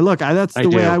 Yeah. That's the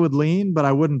way I would lean, but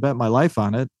I wouldn't bet my life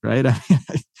on it. Right.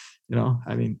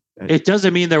 I mean, it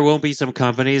doesn't mean there won't be some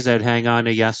companies that hang on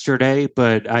to yesterday,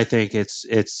 but I think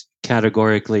it's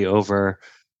categorically over.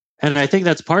 And I think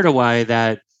that's part of why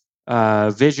that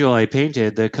visual I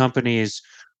painted, the companies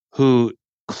who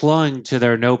clung to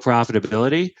their no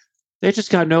profitability, they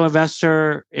just got no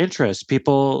investor interest.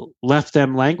 People left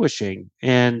them languishing.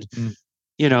 And,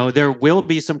 there will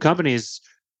be some companies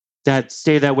that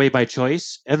stay that way by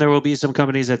choice, and there will be some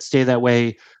companies that stay that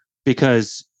way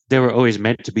because they were always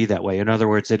meant to be that way. In other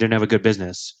words, they didn't have a good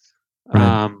business.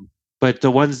 Right. But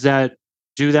the ones that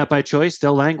do that by choice,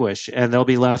 they'll languish and they'll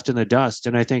be left in the dust.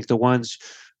 And I think the ones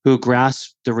who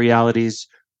grasp the realities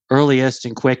earliest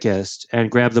and quickest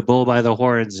and grab the bull by the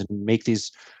horns and make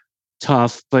these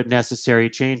tough but necessary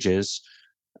changes,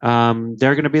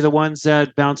 they're going to be the ones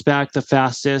that bounce back the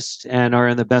fastest and are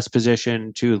in the best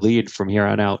position to lead from here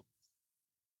on out.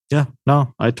 Yeah,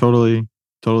 no, I totally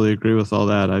agree with all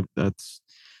that.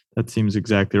 That seems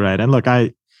exactly right. And look,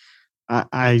 I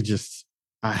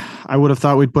would have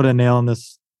thought we'd put a nail in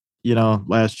this,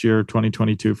 last year,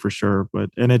 2022 for sure.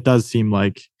 And it does seem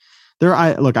like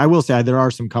I will say there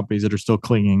are some companies that are still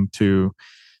clinging to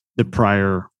the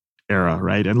prior era,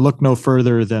 right? And look no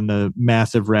further than the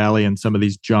massive rally in some of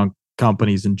these junk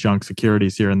companies and junk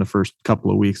securities here in the first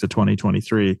couple of weeks of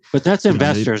 2023. But that's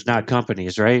investors, not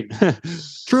companies, right?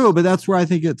 True, but that's where I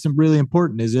think it's really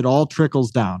important is it all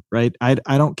trickles down, right? I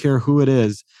don't care who it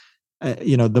is.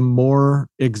 The more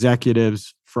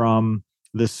executives from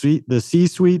the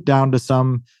C-suite down to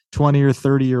some 20 or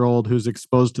 30-year-old who's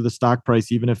exposed to the stock price,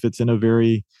 even if it's in a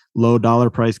very low dollar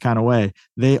price kind of way,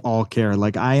 they all care.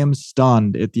 Like, I am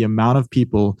stunned at the amount of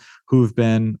people who've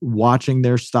been watching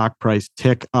their stock price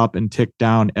tick up and tick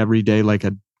down every day like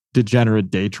a degenerate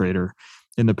day trader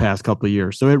in the past couple of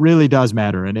years. So it really does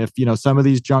matter. And if, some of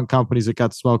these junk companies that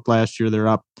got smoked last year, they're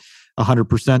up 100%,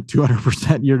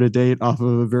 200% year to date off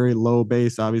of a very low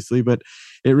base, obviously, but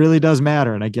it really does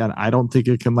matter. And again, I don't think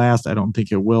it can last. I don't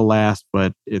think it will last,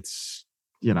 but it's,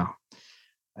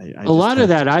 a lot of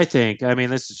that, I think, I mean,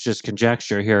 this is just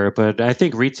conjecture here, but I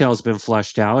think retail has been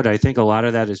flushed out. I think a lot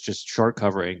of that is just short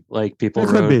covering. Like, people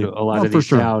rode a lot of these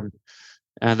down,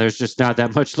 and there's just not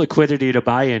that much liquidity to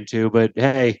buy into. But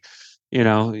hey,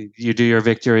 you do your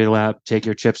victory lap, take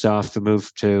your chips off and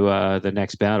move to the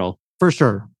next battle. For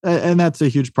sure. And that's a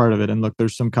huge part of it. And look,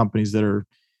 there's some companies that are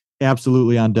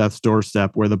absolutely on death's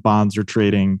doorstep where the bonds are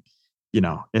trading,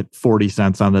 at 40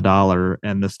 cents on the dollar,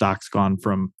 and the stock's gone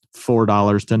from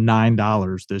 $4 to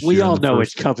 $9 this year. We all know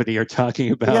which company you're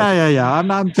talking about. Yeah.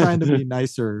 I'm trying to be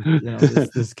nicer,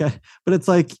 this guy, but it's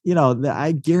like,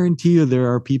 I guarantee you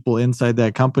there are people inside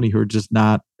that company who are just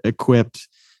not equipped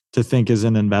to think as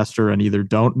an investor and either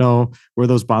don't know where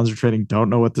those bonds are trading, don't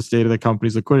know what the state of the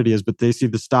company's liquidity is, but they see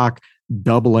the stock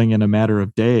doubling in a matter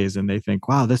of days and they think,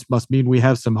 wow, this must mean we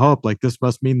have some hope. Like, this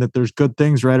must mean that there's good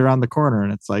things right around the corner.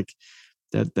 And it's like,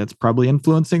 that's probably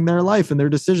influencing their life and their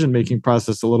decision-making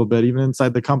process a little bit, even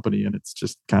inside the company. And it's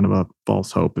just kind of a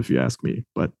false hope, if you ask me.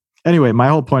 But anyway, my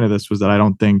whole point of this was that I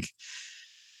don't think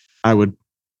I would,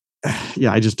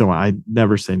 I just don't, I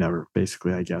never say never,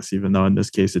 basically, I guess, even though in this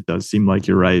case, it does seem like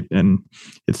you're right. And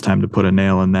it's time to put a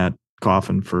nail in that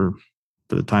coffin for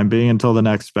the time being until the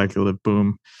next speculative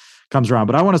boom comes around.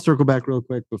 But I want to circle back real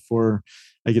quick before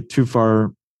I get too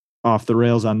far off the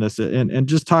rails on this and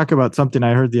just talk about something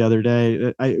I heard the other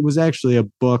day. It was actually a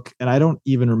book, and I don't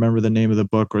even remember the name of the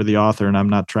book or the author, and I'm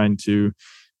not trying to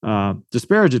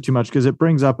disparage it too much because it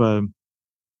brings up an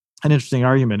interesting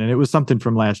argument. And it was something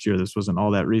from last year. This wasn't all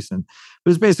that recent,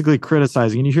 but it's basically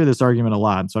criticizing, and you hear this argument a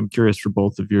lot. So I'm curious for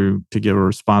both of you to give a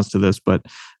response to this, but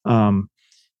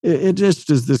it just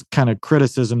is this kind of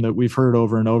criticism that we've heard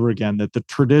over and over again, that the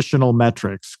traditional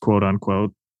metrics, quote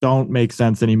unquote, don't make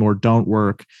sense anymore, don't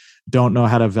work, don't know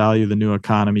how to value the new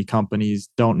economy companies,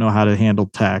 don't know how to handle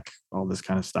tech, all this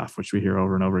kind of stuff, which we hear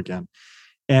over and over again.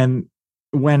 And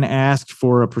when asked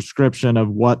for a prescription of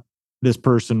what this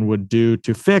person would do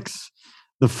to fix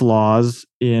the flaws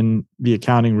in the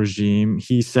accounting regime,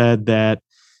 he said that,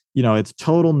 it's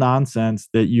total nonsense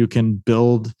that you can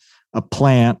build a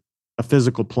plant, a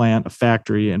physical plant, a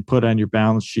factory, and put on your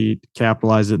balance sheet,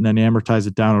 capitalize it, and then amortize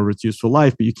it down over its useful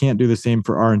life. But you can't do the same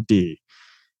for R&D.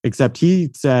 Except he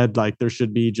said, like, there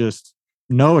should be just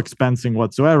no expensing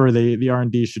whatsoever. The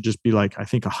R&D should just be like, I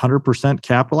think 100%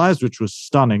 capitalized, which was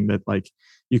stunning that like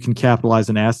you can capitalize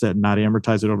an asset and not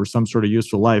amortize it over some sort of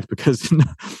useful life, because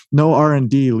no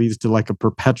R&D leads to like a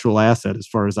perpetual asset as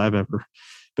far as I've ever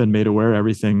been made aware.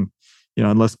 Everything,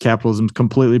 unless capitalism's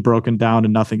completely broken down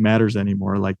and nothing matters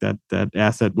anymore, like that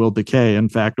asset will decay, in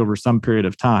fact, over some period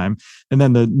of time. And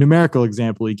then the numerical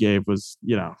example he gave was,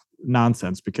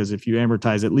 nonsense, because if you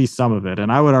amortize at least some of it,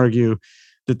 and I would argue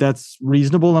that that's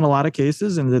reasonable in a lot of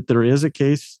cases, and that there is a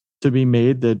case to be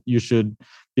made that you should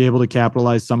be able to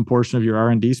capitalize some portion of your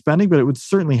R&D spending, but it would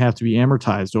certainly have to be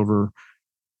amortized over,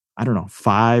 I don't know,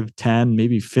 5, 10,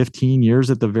 maybe 15 years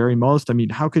at the very most. I mean,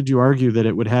 how could you argue that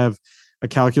it would have a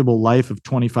calculable life of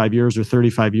 25 years or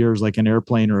 35 years like an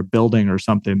airplane or a building or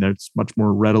something that's much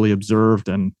more readily observed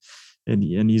and and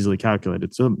easily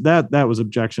calculated. So that was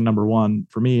objection number one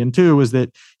for me. And two was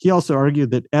that he also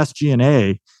argued that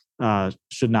SG&A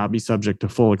should not be subject to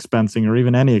full expensing or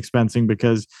even any expensing,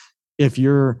 because if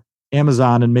you're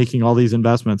Amazon and making all these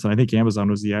investments, and I think Amazon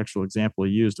was the actual example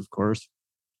he used, of course,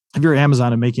 if you're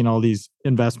Amazon and making all these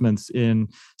investments in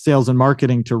sales and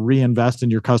marketing to reinvest in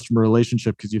your customer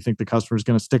relationship because you think the customer is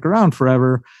going to stick around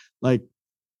forever, like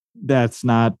that's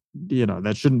not,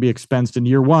 that shouldn't be expensed in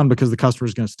year one because the customer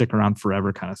is going to stick around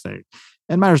forever, kind of thing.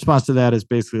 And my response to that is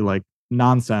basically like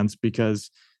nonsense,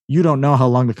 because you don't know how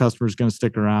long the customer is going to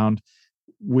stick around.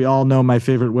 We all know my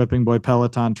favorite whipping boy,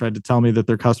 Peloton, tried to tell me that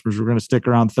their customers were going to stick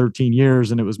around 13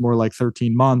 years, and it was more like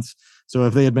 13 months. So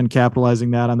if they had been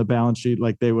capitalizing that on the balance sheet,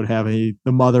 like they would have the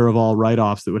mother of all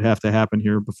write-offs that would have to happen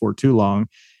here before too long.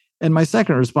 And my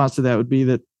second response to that would be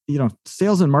that,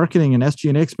 sales and marketing and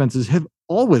SG&A expenses have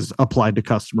always applied to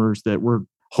customers that were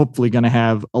hopefully going to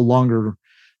have a longer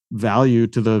value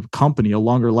to the company, a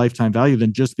longer lifetime value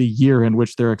than just the year in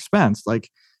which they're expensed. Like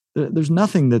there's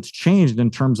nothing that's changed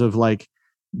in terms of like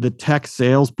the tech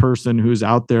salesperson who's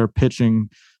out there pitching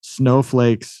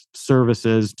Snowflake's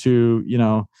services to,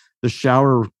 the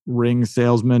shower ring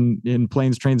salesman in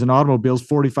planes, trains, and automobiles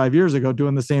 45 years ago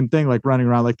doing the same thing, like running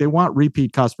around. Like they want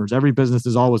repeat customers. Every business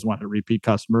has always wanted repeat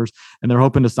customers, and they're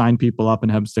hoping to sign people up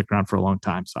and have them stick around for a long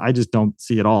time. So I just don't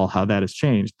see at all how that has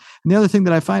changed. And the other thing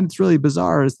that I find it's really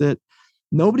bizarre is that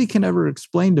nobody can ever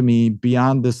explain to me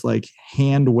beyond this like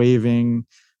hand waving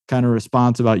kind of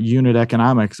response about unit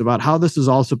economics, about how this is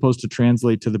all supposed to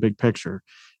translate to the big picture.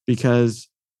 Because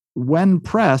when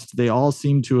pressed, they all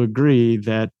seem to agree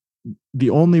that the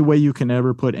only way you can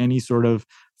ever put any sort of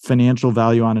financial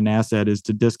value on an asset is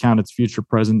to discount its future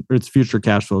present or its future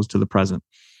cash flows to the present.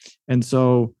 And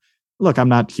so, look, I'm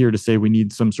not here to say we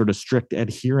need some sort of strict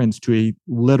adherence to a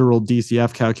literal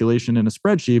DCF calculation in a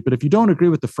spreadsheet, but if you don't agree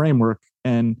with the framework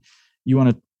and you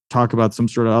want to talk about some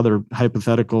sort of other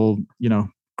hypothetical,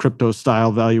 crypto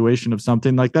style valuation of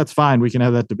something, like that's fine. We can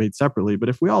have that debate separately. But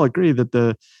if we all agree that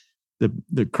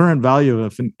the current value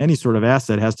of any sort of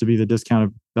asset has to be the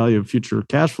discounted value of future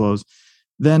cash flows,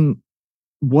 then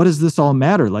what does this all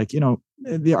matter? Like,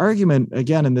 the argument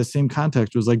again in this same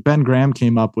context was like Ben Graham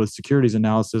came up with securities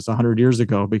analysis 100 years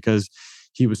ago because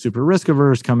he was super risk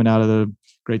averse coming out of the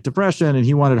Great Depression and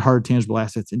he wanted hard tangible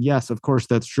assets. And yes, of course,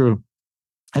 that's true.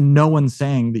 And no one's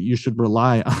saying that you should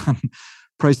rely on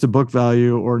price to book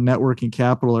value or net working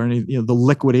capital or any, the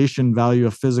liquidation value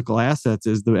of physical assets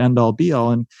is the end all be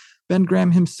all. And Ben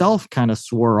Graham himself kind of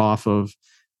swore off of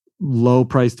low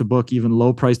price to book, even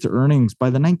low price to earnings by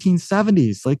the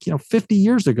 1970s, 50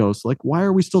 years ago. So like, why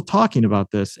are we still talking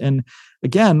about this? And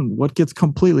again, what gets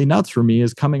completely nuts for me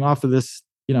is coming off of this,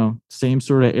 same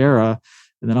sort of era.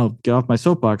 And then I'll get off my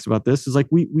soapbox about this is like,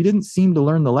 we didn't seem to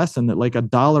learn the lesson that like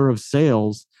 $1 of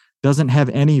sales doesn't have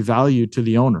any value to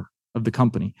the owner of the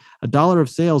company. $1 of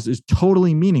sales is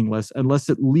totally meaningless unless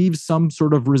it leaves some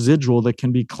sort of residual that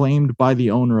can be claimed by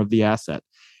the owner of the asset.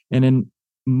 And in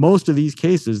most of these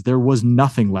cases, there was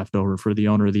nothing left over for the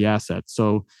owner of the asset.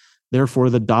 So therefore,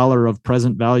 the $1 of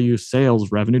present value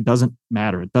sales revenue doesn't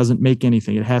matter. It doesn't make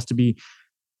anything. It has to be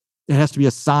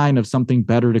a sign of something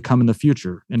better to come in the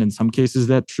future. And in some cases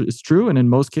that is true. And in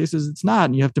most cases it's not.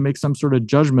 And you have to make some sort of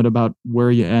judgment about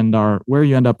where you end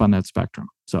up on that spectrum.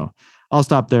 So I'll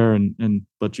stop there and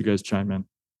let you guys chime in.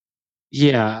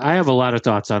 Yeah, I have a lot of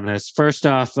thoughts on this. First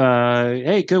off,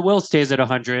 hey, goodwill stays at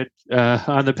 100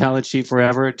 on the balance sheet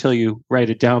forever until you write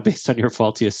it down based on your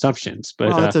faulty assumptions.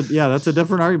 But that's a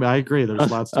different argument. I agree.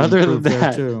 There's lots to other than improve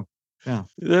that there too. Yeah,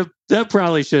 that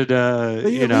probably should. you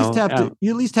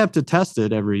at least have to test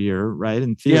it every year, right?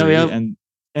 In theory,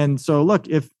 and so look,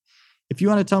 if you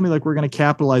want to tell me like we're going to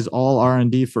capitalize all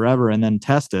R&D forever and then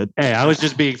test it. Hey, I was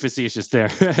just being facetious there.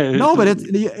 No, but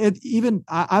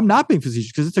I'm not being facetious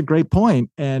because it's a great point.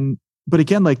 But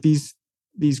again, like these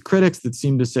critics that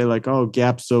seem to say like, oh,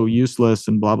 Gap's so useless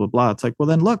and blah, blah, blah. It's like, well,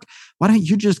 then look, why don't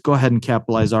you just go ahead and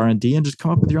capitalize R&D and just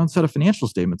come up with your own set of financial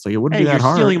statements? Like it wouldn't be that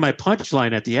hard. You're stealing my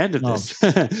punchline at the end of this.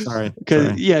 Sorry.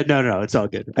 Yeah, no, it's all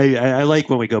good. I like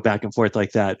when we go back and forth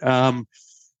like that.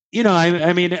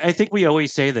 I mean, I think we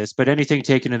always say this, but anything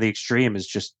taken to the extreme is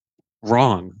just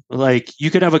wrong. Like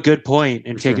you could have a good point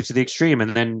and take it to the extreme,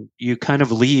 and then you kind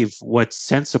of leave what's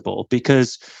sensible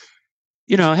because,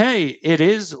 hey, it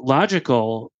is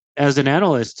logical as an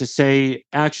analyst to say,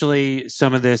 actually,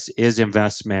 some of this is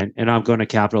investment and I'm going to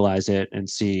capitalize it and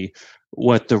see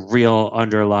what the real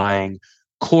underlying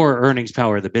core earnings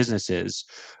power of the business is.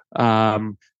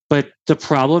 But the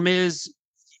problem is,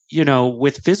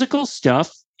 with physical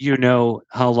stuff,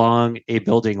 how long a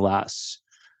building lasts.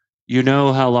 You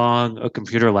know how long a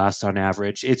computer lasts on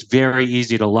average. It's very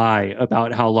easy to lie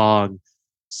about how long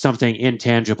something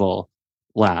intangible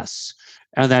lasts.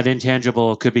 And that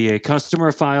intangible could be a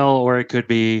customer file, or it could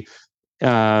be,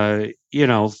 figuring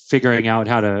out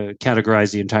how to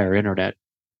categorize the entire internet.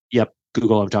 Yep,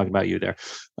 Google, I'm talking about you there.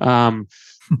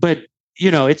 But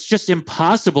it's just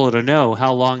impossible to know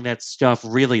how long that stuff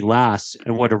really lasts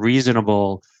and what a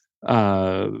reasonable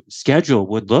schedule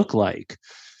would look like.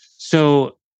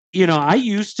 So, I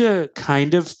used to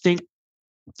kind of think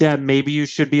that maybe you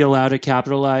should be allowed to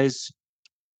capitalize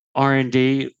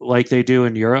R&D like they do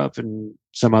in Europe and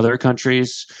some other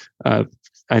countries.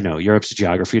 I know Europe's a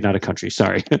geography, not a country.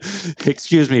 Sorry.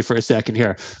 Excuse me for a second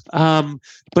here.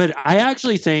 But I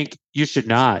actually think you should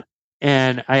not.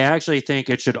 And I actually think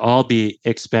it should all be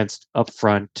expensed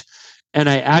upfront. And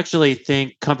I actually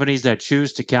think companies that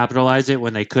choose to capitalize it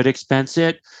when they could expense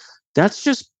it, that's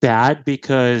just bad,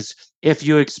 because if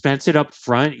you expense it up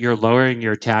front, you're lowering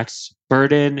your tax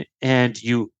burden and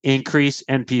you increase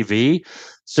NPV.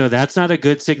 So that's not a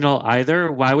good signal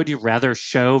either. Why would you rather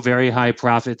show very high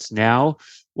profits now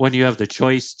when you have the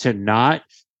choice to not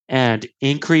and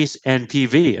increase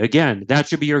NPV? Again, that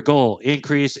should be your goal,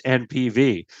 increase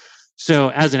NPV.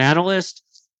 So as an analyst,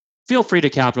 feel free to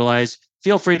capitalize,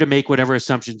 feel free to make whatever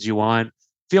assumptions you want.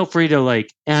 Feel free to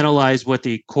analyze what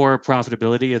the core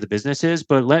profitability of the business is,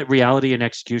 but let reality and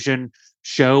execution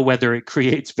show whether it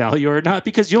creates value or not,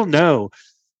 because you'll know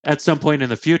at some point in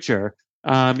the future.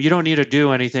 You don't need to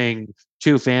do anything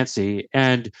too fancy.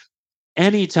 And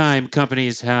anytime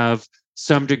companies have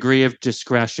some degree of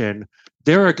discretion,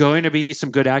 there are going to be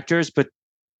some good actors, but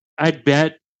I'd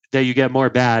bet that you get more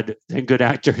bad than good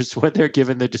actors when they're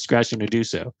given the discretion to do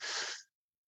so.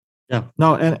 Yeah,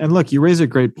 no, and look, you raise a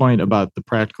great point about the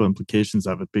practical implications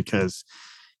of it, because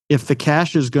if the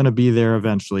cash is going to be there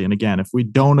eventually, and again, if we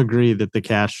don't agree that the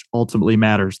cash ultimately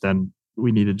matters, then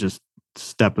we need to just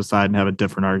step aside and have a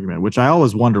different argument, which I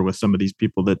always wonder with some of these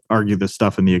people that argue this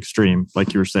stuff in the extreme,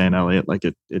 like you were saying, Elliot,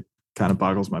 it kind of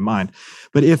boggles my mind.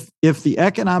 But if the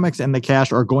economics and the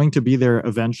cash are going to be there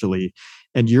eventually,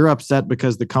 and you're upset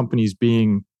because the company's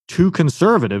being too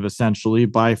conservative, essentially,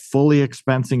 by fully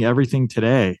expensing everything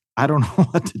today, I don't know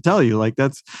what to tell you.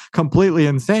 That's completely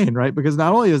insane, right? Because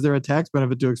not only is there a tax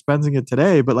benefit to expensing it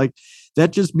today, but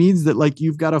that just means that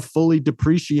you've got a fully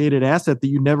depreciated asset that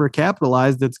you never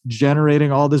capitalized that's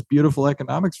generating all this beautiful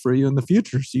economics for you in the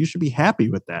future. So you should be happy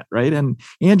with that, right? And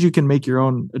you can make your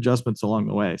own adjustments along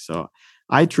the way. So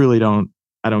I truly don't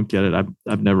get it.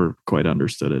 I've never quite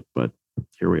understood it, but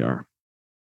here we are.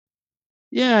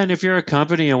 Yeah, and if you're a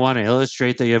company and want to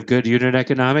illustrate that you have good unit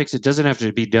economics, it doesn't have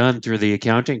to be done through the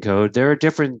accounting code. There are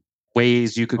different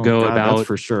ways you could go about, that's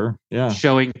for sure. Yeah,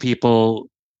 showing people,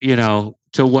 to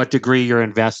what degree you're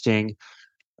investing.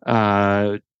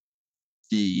 There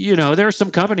are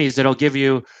some companies that'll give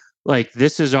you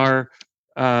this is our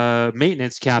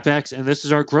maintenance capex and this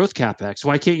is our growth capex.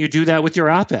 Why can't you do that with your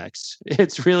opex?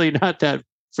 It's really not that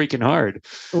freaking hard.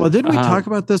 Well, didn't we talk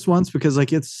about this once? Because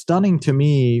it's stunning to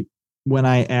me when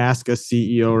I ask a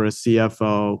CEO or a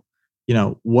CFO,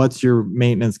 what's your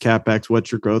maintenance capex,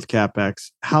 what's your growth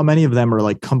capex? How many of them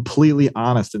are completely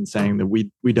honest in saying that we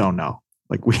don't know,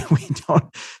 we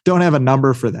don't have a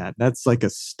number for that. That's a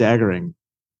staggering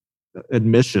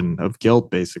admission of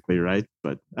guilt, basically, right?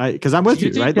 But because I'm with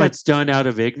you, do you think right? That's done out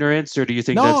of ignorance, or do you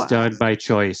think that's done by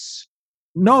choice?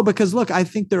 No, because look, I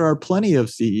think there are plenty of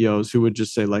CEOs who would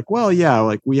just say well,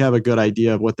 yeah, we have a good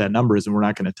idea of what that number is and we're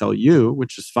not going to tell you,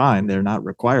 which is fine. They're not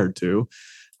required to.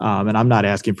 And I'm not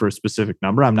asking for a specific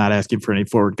number. I'm not asking for any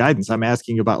forward guidance. I'm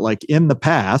asking about in the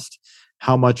past,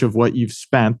 how much of what you've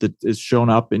spent that is shown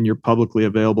up in your publicly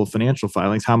available financial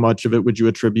filings, how much of it would you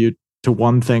attribute to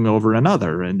one thing over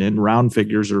another, and in round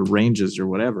figures or ranges or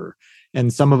whatever.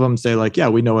 And some of them say yeah,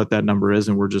 we know what that number is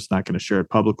and we're just not going to share it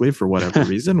publicly for whatever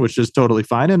reason, which is totally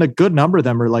fine. And a good number of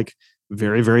them are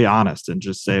very, very honest and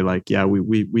just say yeah,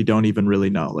 we don't even really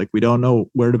know. We don't know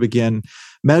where to begin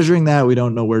measuring that. We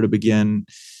don't know where to begin,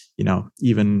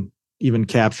 even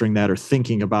capturing that or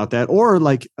thinking about that. Or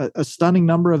a stunning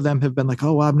number of them have been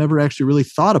oh, well, I've never actually really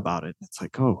thought about it. It's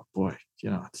oh boy,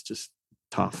 it's just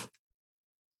tough.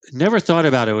 Never thought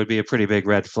about it would be a pretty big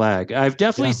red flag. I've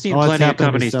definitely seen plenty of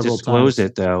companies disclose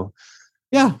it, though.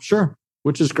 Yeah, sure.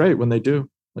 Which is great when they do.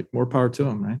 More power to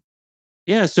them, right?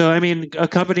 Yeah. So, I mean, a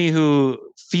company who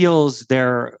feels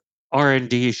their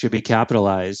R&D should be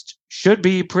capitalized should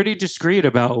be pretty discreet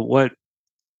about what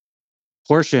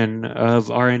portion of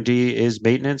R&D is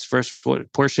maintenance versus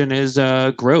what portion is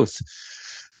growth.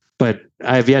 But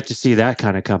I've yet to see that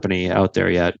kind of company out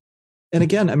there yet. And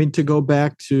again, I mean, to go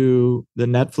back to the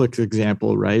Netflix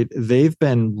example, right? They've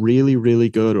been really, really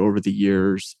good over the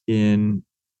years in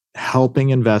helping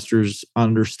investors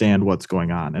understand what's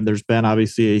going on. And there's been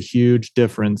obviously a huge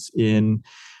difference in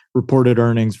reported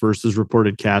earnings versus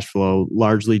reported cash flow,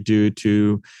 largely due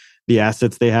to the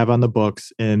assets they have on the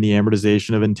books and the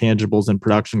amortization of intangibles and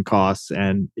production costs.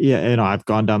 And yeah, I've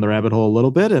gone down the rabbit hole a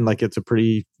little bit, and like it's a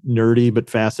pretty nerdy but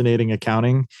fascinating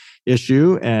accounting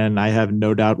issue. And I have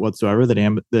no doubt whatsoever that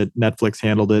Netflix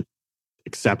handled it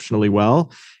exceptionally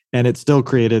well. And it still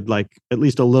created like at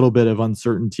least a little bit of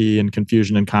uncertainty and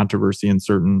confusion and controversy in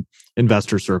certain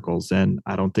investor circles. And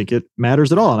I don't think it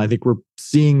matters at all. And I think we're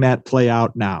seeing that play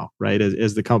out now, right?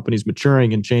 As the company's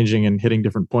maturing and changing and hitting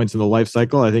different points in the life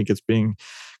cycle, I think it's being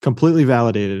completely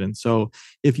validated. And so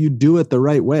if you do it the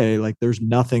right way, like there's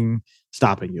nothing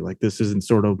stopping you. Like this isn't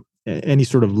sort of any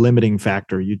sort of limiting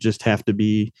factor. You just have to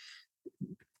be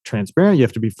transparent, you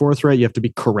have to be forthright, you have to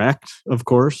be correct, of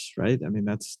course, right? I mean,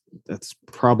 that's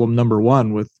problem number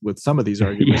one with some of these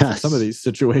arguments, Yes. some of these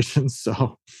situations.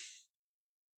 So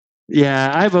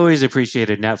yeah, I've always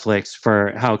appreciated Netflix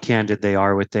for how candid they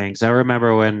are with things. I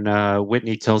remember when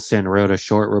Whitney Tilson wrote a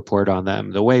short report on them.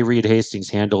 The way Reed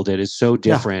Hastings handled it is so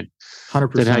different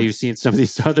 100%. than how you've seen some of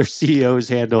these other CEOs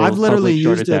handle I've literally public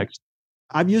short used it. attacks.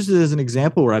 I've used it as an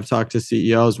example where I've talked to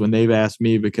CEOs when they've asked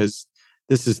me, because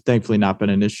this has thankfully not been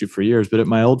an issue for years, but at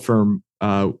my old firm,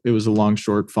 it was a long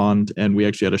short fund, and we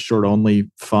actually had a short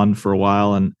only fund for a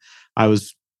while. And I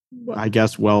was, I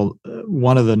guess,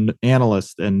 one of the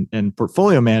analysts and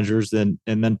portfolio managers and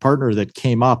then partner that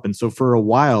came up. And so for a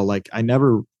while, like I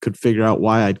never could figure out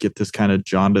why I'd get this kind of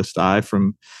jaundiced eye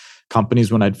from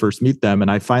companies when I'd first meet them. And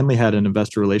I finally had an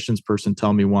investor relations person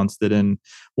tell me once that in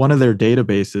one of their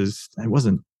databases,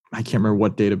 I can't remember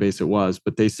what database it was,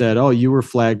 but they said, "Oh, you were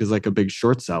flagged as like a big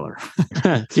short seller."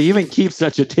 To even keep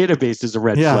such a database is a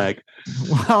red flag.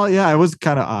 Well, yeah, it was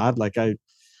kind of odd. Like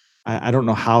I don't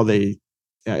know how they,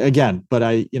 again,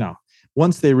 but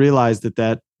once they realized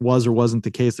that was or wasn't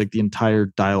the case, like the entire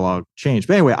dialogue changed.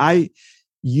 But anyway, I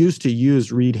used to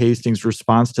use Reed Hastings'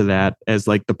 response to that as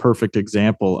like the perfect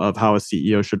example of how a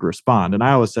CEO should respond. And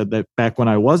I always said that back when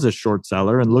I was a short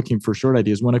seller and looking for short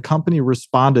ideas, when a company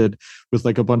responded with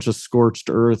like a bunch of scorched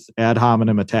earth ad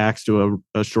hominem attacks to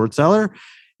a short seller,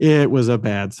 it was a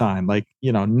bad sign. Like,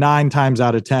 9 times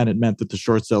out of 10, it meant that the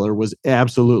short seller was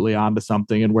absolutely onto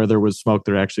something. And where there was smoke,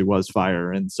 there actually was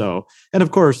fire. And so, and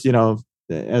of course,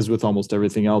 as with almost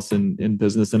everything else in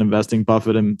business and investing,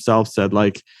 Buffett himself said,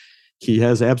 like, he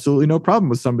has absolutely no problem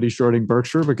with somebody shorting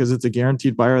Berkshire because it's a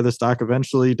guaranteed buyer of the stock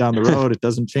eventually down the road. It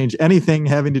doesn't change anything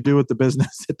having to do with the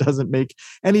business. It doesn't make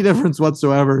any difference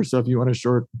whatsoever. So if you want to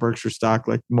short Berkshire stock,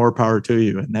 like, more power to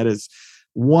you. And that is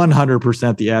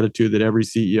 100% the attitude that every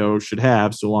CEO should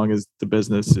have, so long as the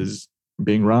business is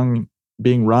being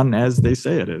run as they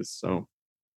say it is. So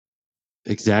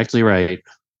exactly right.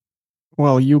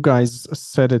 Well, you guys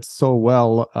said it so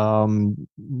well.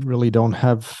 Really don't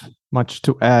have much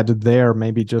to add there.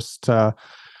 Maybe just a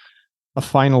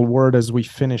final word as we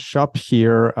finish up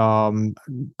here.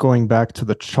 Going back to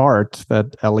the chart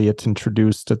that Elliot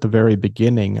introduced at the very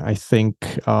beginning, I think,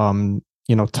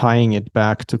 tying it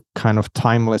back to kind of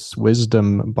Timeless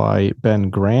Wisdom by Ben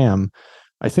Graham,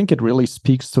 I think it really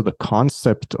speaks to the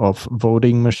concept of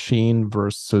voting machine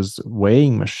versus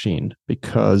weighing machine,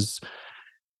 because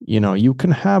you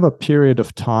can have a period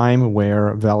of time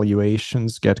where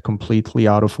valuations get completely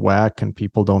out of whack and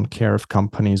people don't care if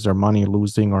companies are money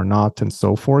losing or not and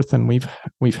so forth. And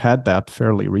we've had that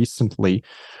fairly recently.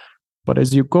 But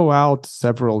as you go out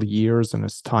several years and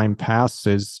as time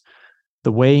passes,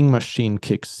 the weighing machine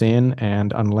kicks in.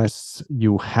 And unless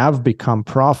you have become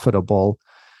profitable,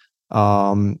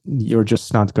 you're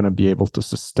just not going to be able to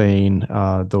sustain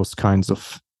those kinds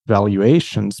of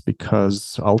valuations,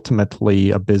 because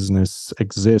ultimately a business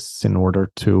exists in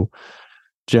order to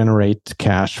generate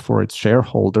cash for its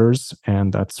shareholders,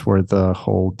 and that's where the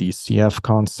whole DCF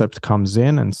concept comes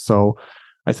in. And so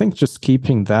I think just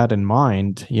keeping that in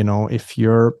mind, if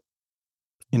you're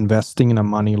investing in a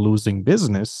money losing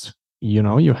business,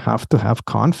 you have to have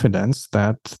confidence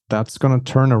that that's going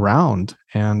to turn around.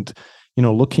 And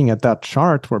looking at that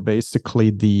chart where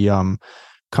basically the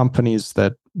companies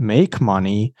that make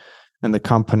money and the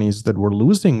companies that were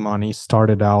losing money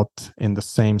started out in the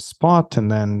same spot, and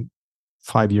then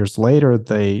 5 years later,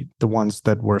 the ones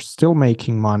that were still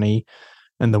making money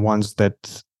and the ones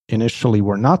that initially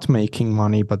were not making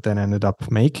money but then ended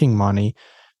up making money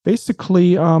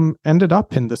basically ended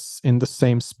up in the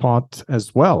same spot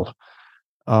as well.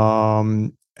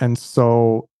 And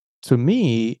so to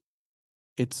me,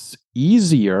 it's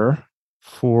easier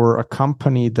for a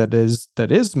company that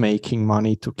is making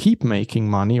money to keep making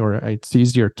money, or it's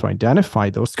easier to identify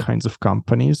those kinds of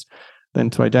companies than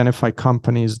to identify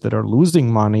companies that are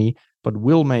losing money but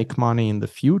will make money in the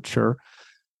future.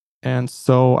 And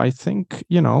so I think,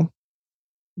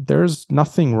 there's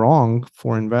nothing wrong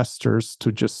for investors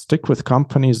to just stick with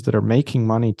companies that are making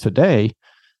money today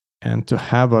and to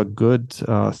have a good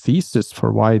thesis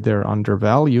for why they're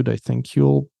undervalued. I think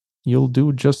you'll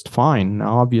do just fine.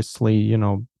 Now, obviously,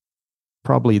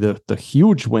 probably the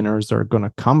huge winners are going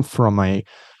to come from a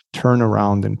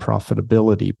turnaround in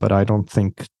profitability, but I don't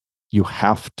think you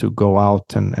have to go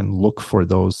out and look for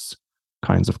those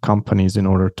kinds of companies in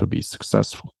order to be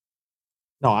successful.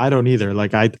 No, I don't either.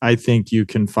 Like, I think you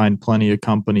can find plenty of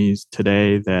companies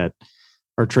today that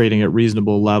are trading at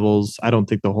reasonable levels. I don't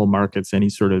think the whole market's any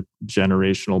sort of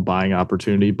generational buying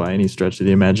opportunity by any stretch of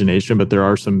the imagination, but there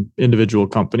are some individual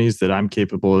companies that I'm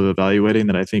capable of evaluating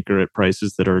that I think are at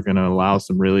prices that are going to allow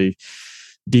some really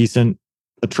decent,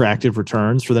 attractive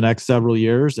returns for the next several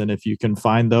years. And if you can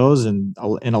find those, and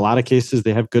in a lot of cases,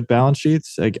 they have good balance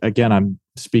sheets. Again, I'm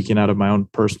speaking out of my own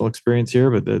personal experience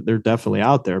here, but they're definitely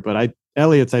out there. But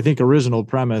Elliot's, I think, original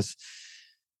premise,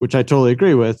 which I totally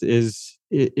agree with, is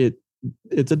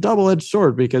it's a double-edged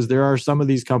sword, because there are some of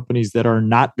these companies that are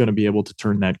not going to be able to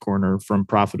turn that corner from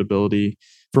unprofitability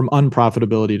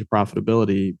to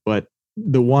profitability. But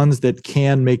the ones that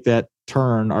can make that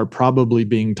turn are probably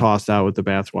being tossed out with the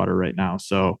bathwater right now.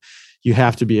 So you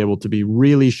have to be able to be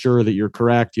really sure that you're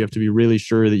correct. You have to be really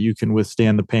sure that you can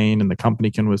withstand the pain and the company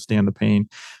can withstand the pain.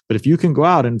 But if you can go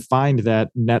out and find that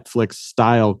Netflix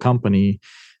style company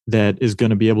that is going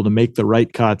to be able to make the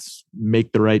right cuts,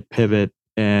 make the right pivot,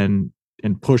 and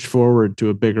push forward to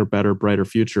a bigger, better, brighter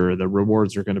future, the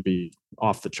rewards are going to be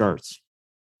off the charts.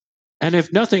 And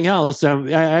if nothing else,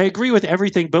 I agree with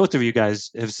everything both of you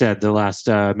guys have said the last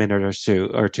minute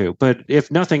or two. But if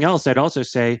nothing else, I'd also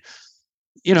say,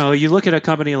 you look at a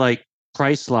company like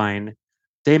Priceline,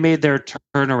 they made their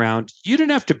turnaround. You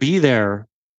didn't have to be there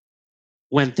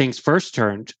when things first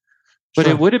turned, but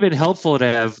It would have been helpful to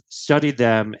have studied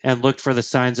them and looked for the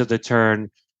signs of the turn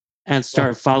and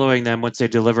start following them once they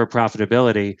deliver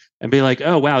profitability and be like,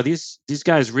 oh, wow, these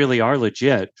guys really are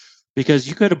legit. Because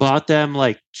you could have bought them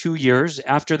like 2 years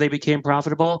after they became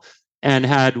profitable and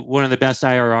had one of the best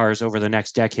IRRs over the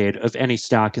next decade of any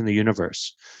stock in the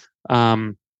universe.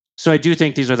 So I do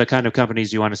think these are the kind of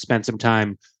companies you want to spend some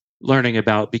time learning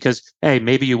about, because, hey,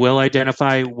 maybe you will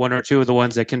identify one or two of the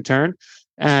ones that can turn.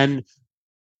 And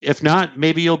if not,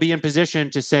 maybe you'll be in position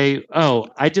to say, oh,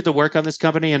 I did the work on this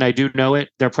company and I do know it.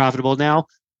 They're profitable now.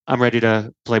 I'm ready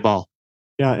to play ball.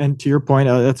 Yeah. And to your point,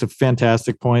 that's a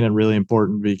fantastic point and really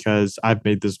important, because I've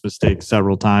made this mistake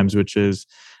several times, which is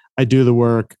I do the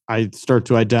work. I start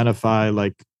to identify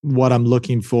like what I'm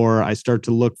looking for. I start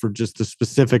to look for just the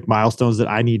specific milestones that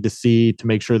I need to see to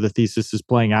make sure the thesis is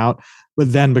playing out.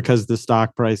 But then because the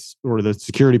stock price or the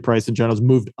security price in general has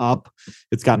moved up,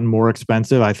 it's gotten more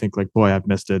expensive. I think like, boy, I've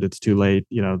missed it. It's too late.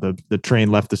 The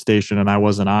train left the station and I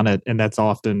wasn't on it. And that's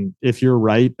often, if you're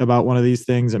right about one of these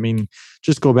things, I mean,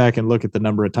 just go back and look at the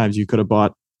number of times you could have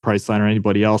bought Priceline or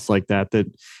anybody else like that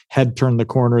had turned the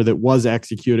corner, that was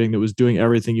executing, that was doing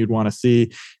everything you'd want to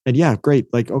see. And yeah, great.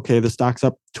 Like, okay, the stock's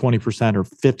up 20% or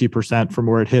 50% from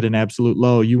where it hit an absolute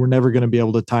low. You were never going to be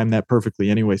able to time that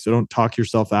perfectly anyway. So don't talk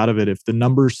yourself out of it. If the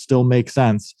numbers still make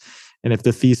sense and if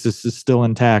the thesis is still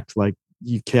intact, like,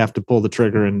 you have to pull the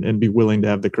trigger and be willing to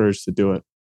have the courage to do it.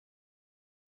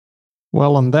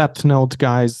 Well, on that note,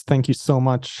 guys, thank you so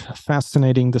much.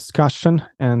 Fascinating discussion.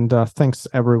 And thanks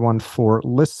everyone for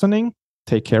listening.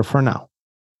 Take care for now.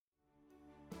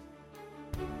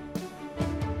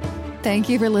 Thank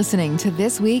you for listening to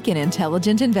This Week in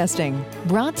Intelligent Investing,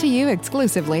 brought to you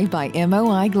exclusively by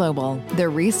MOI Global, the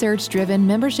research-driven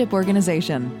membership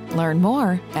organization. Learn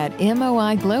more at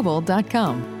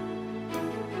moiglobal.com.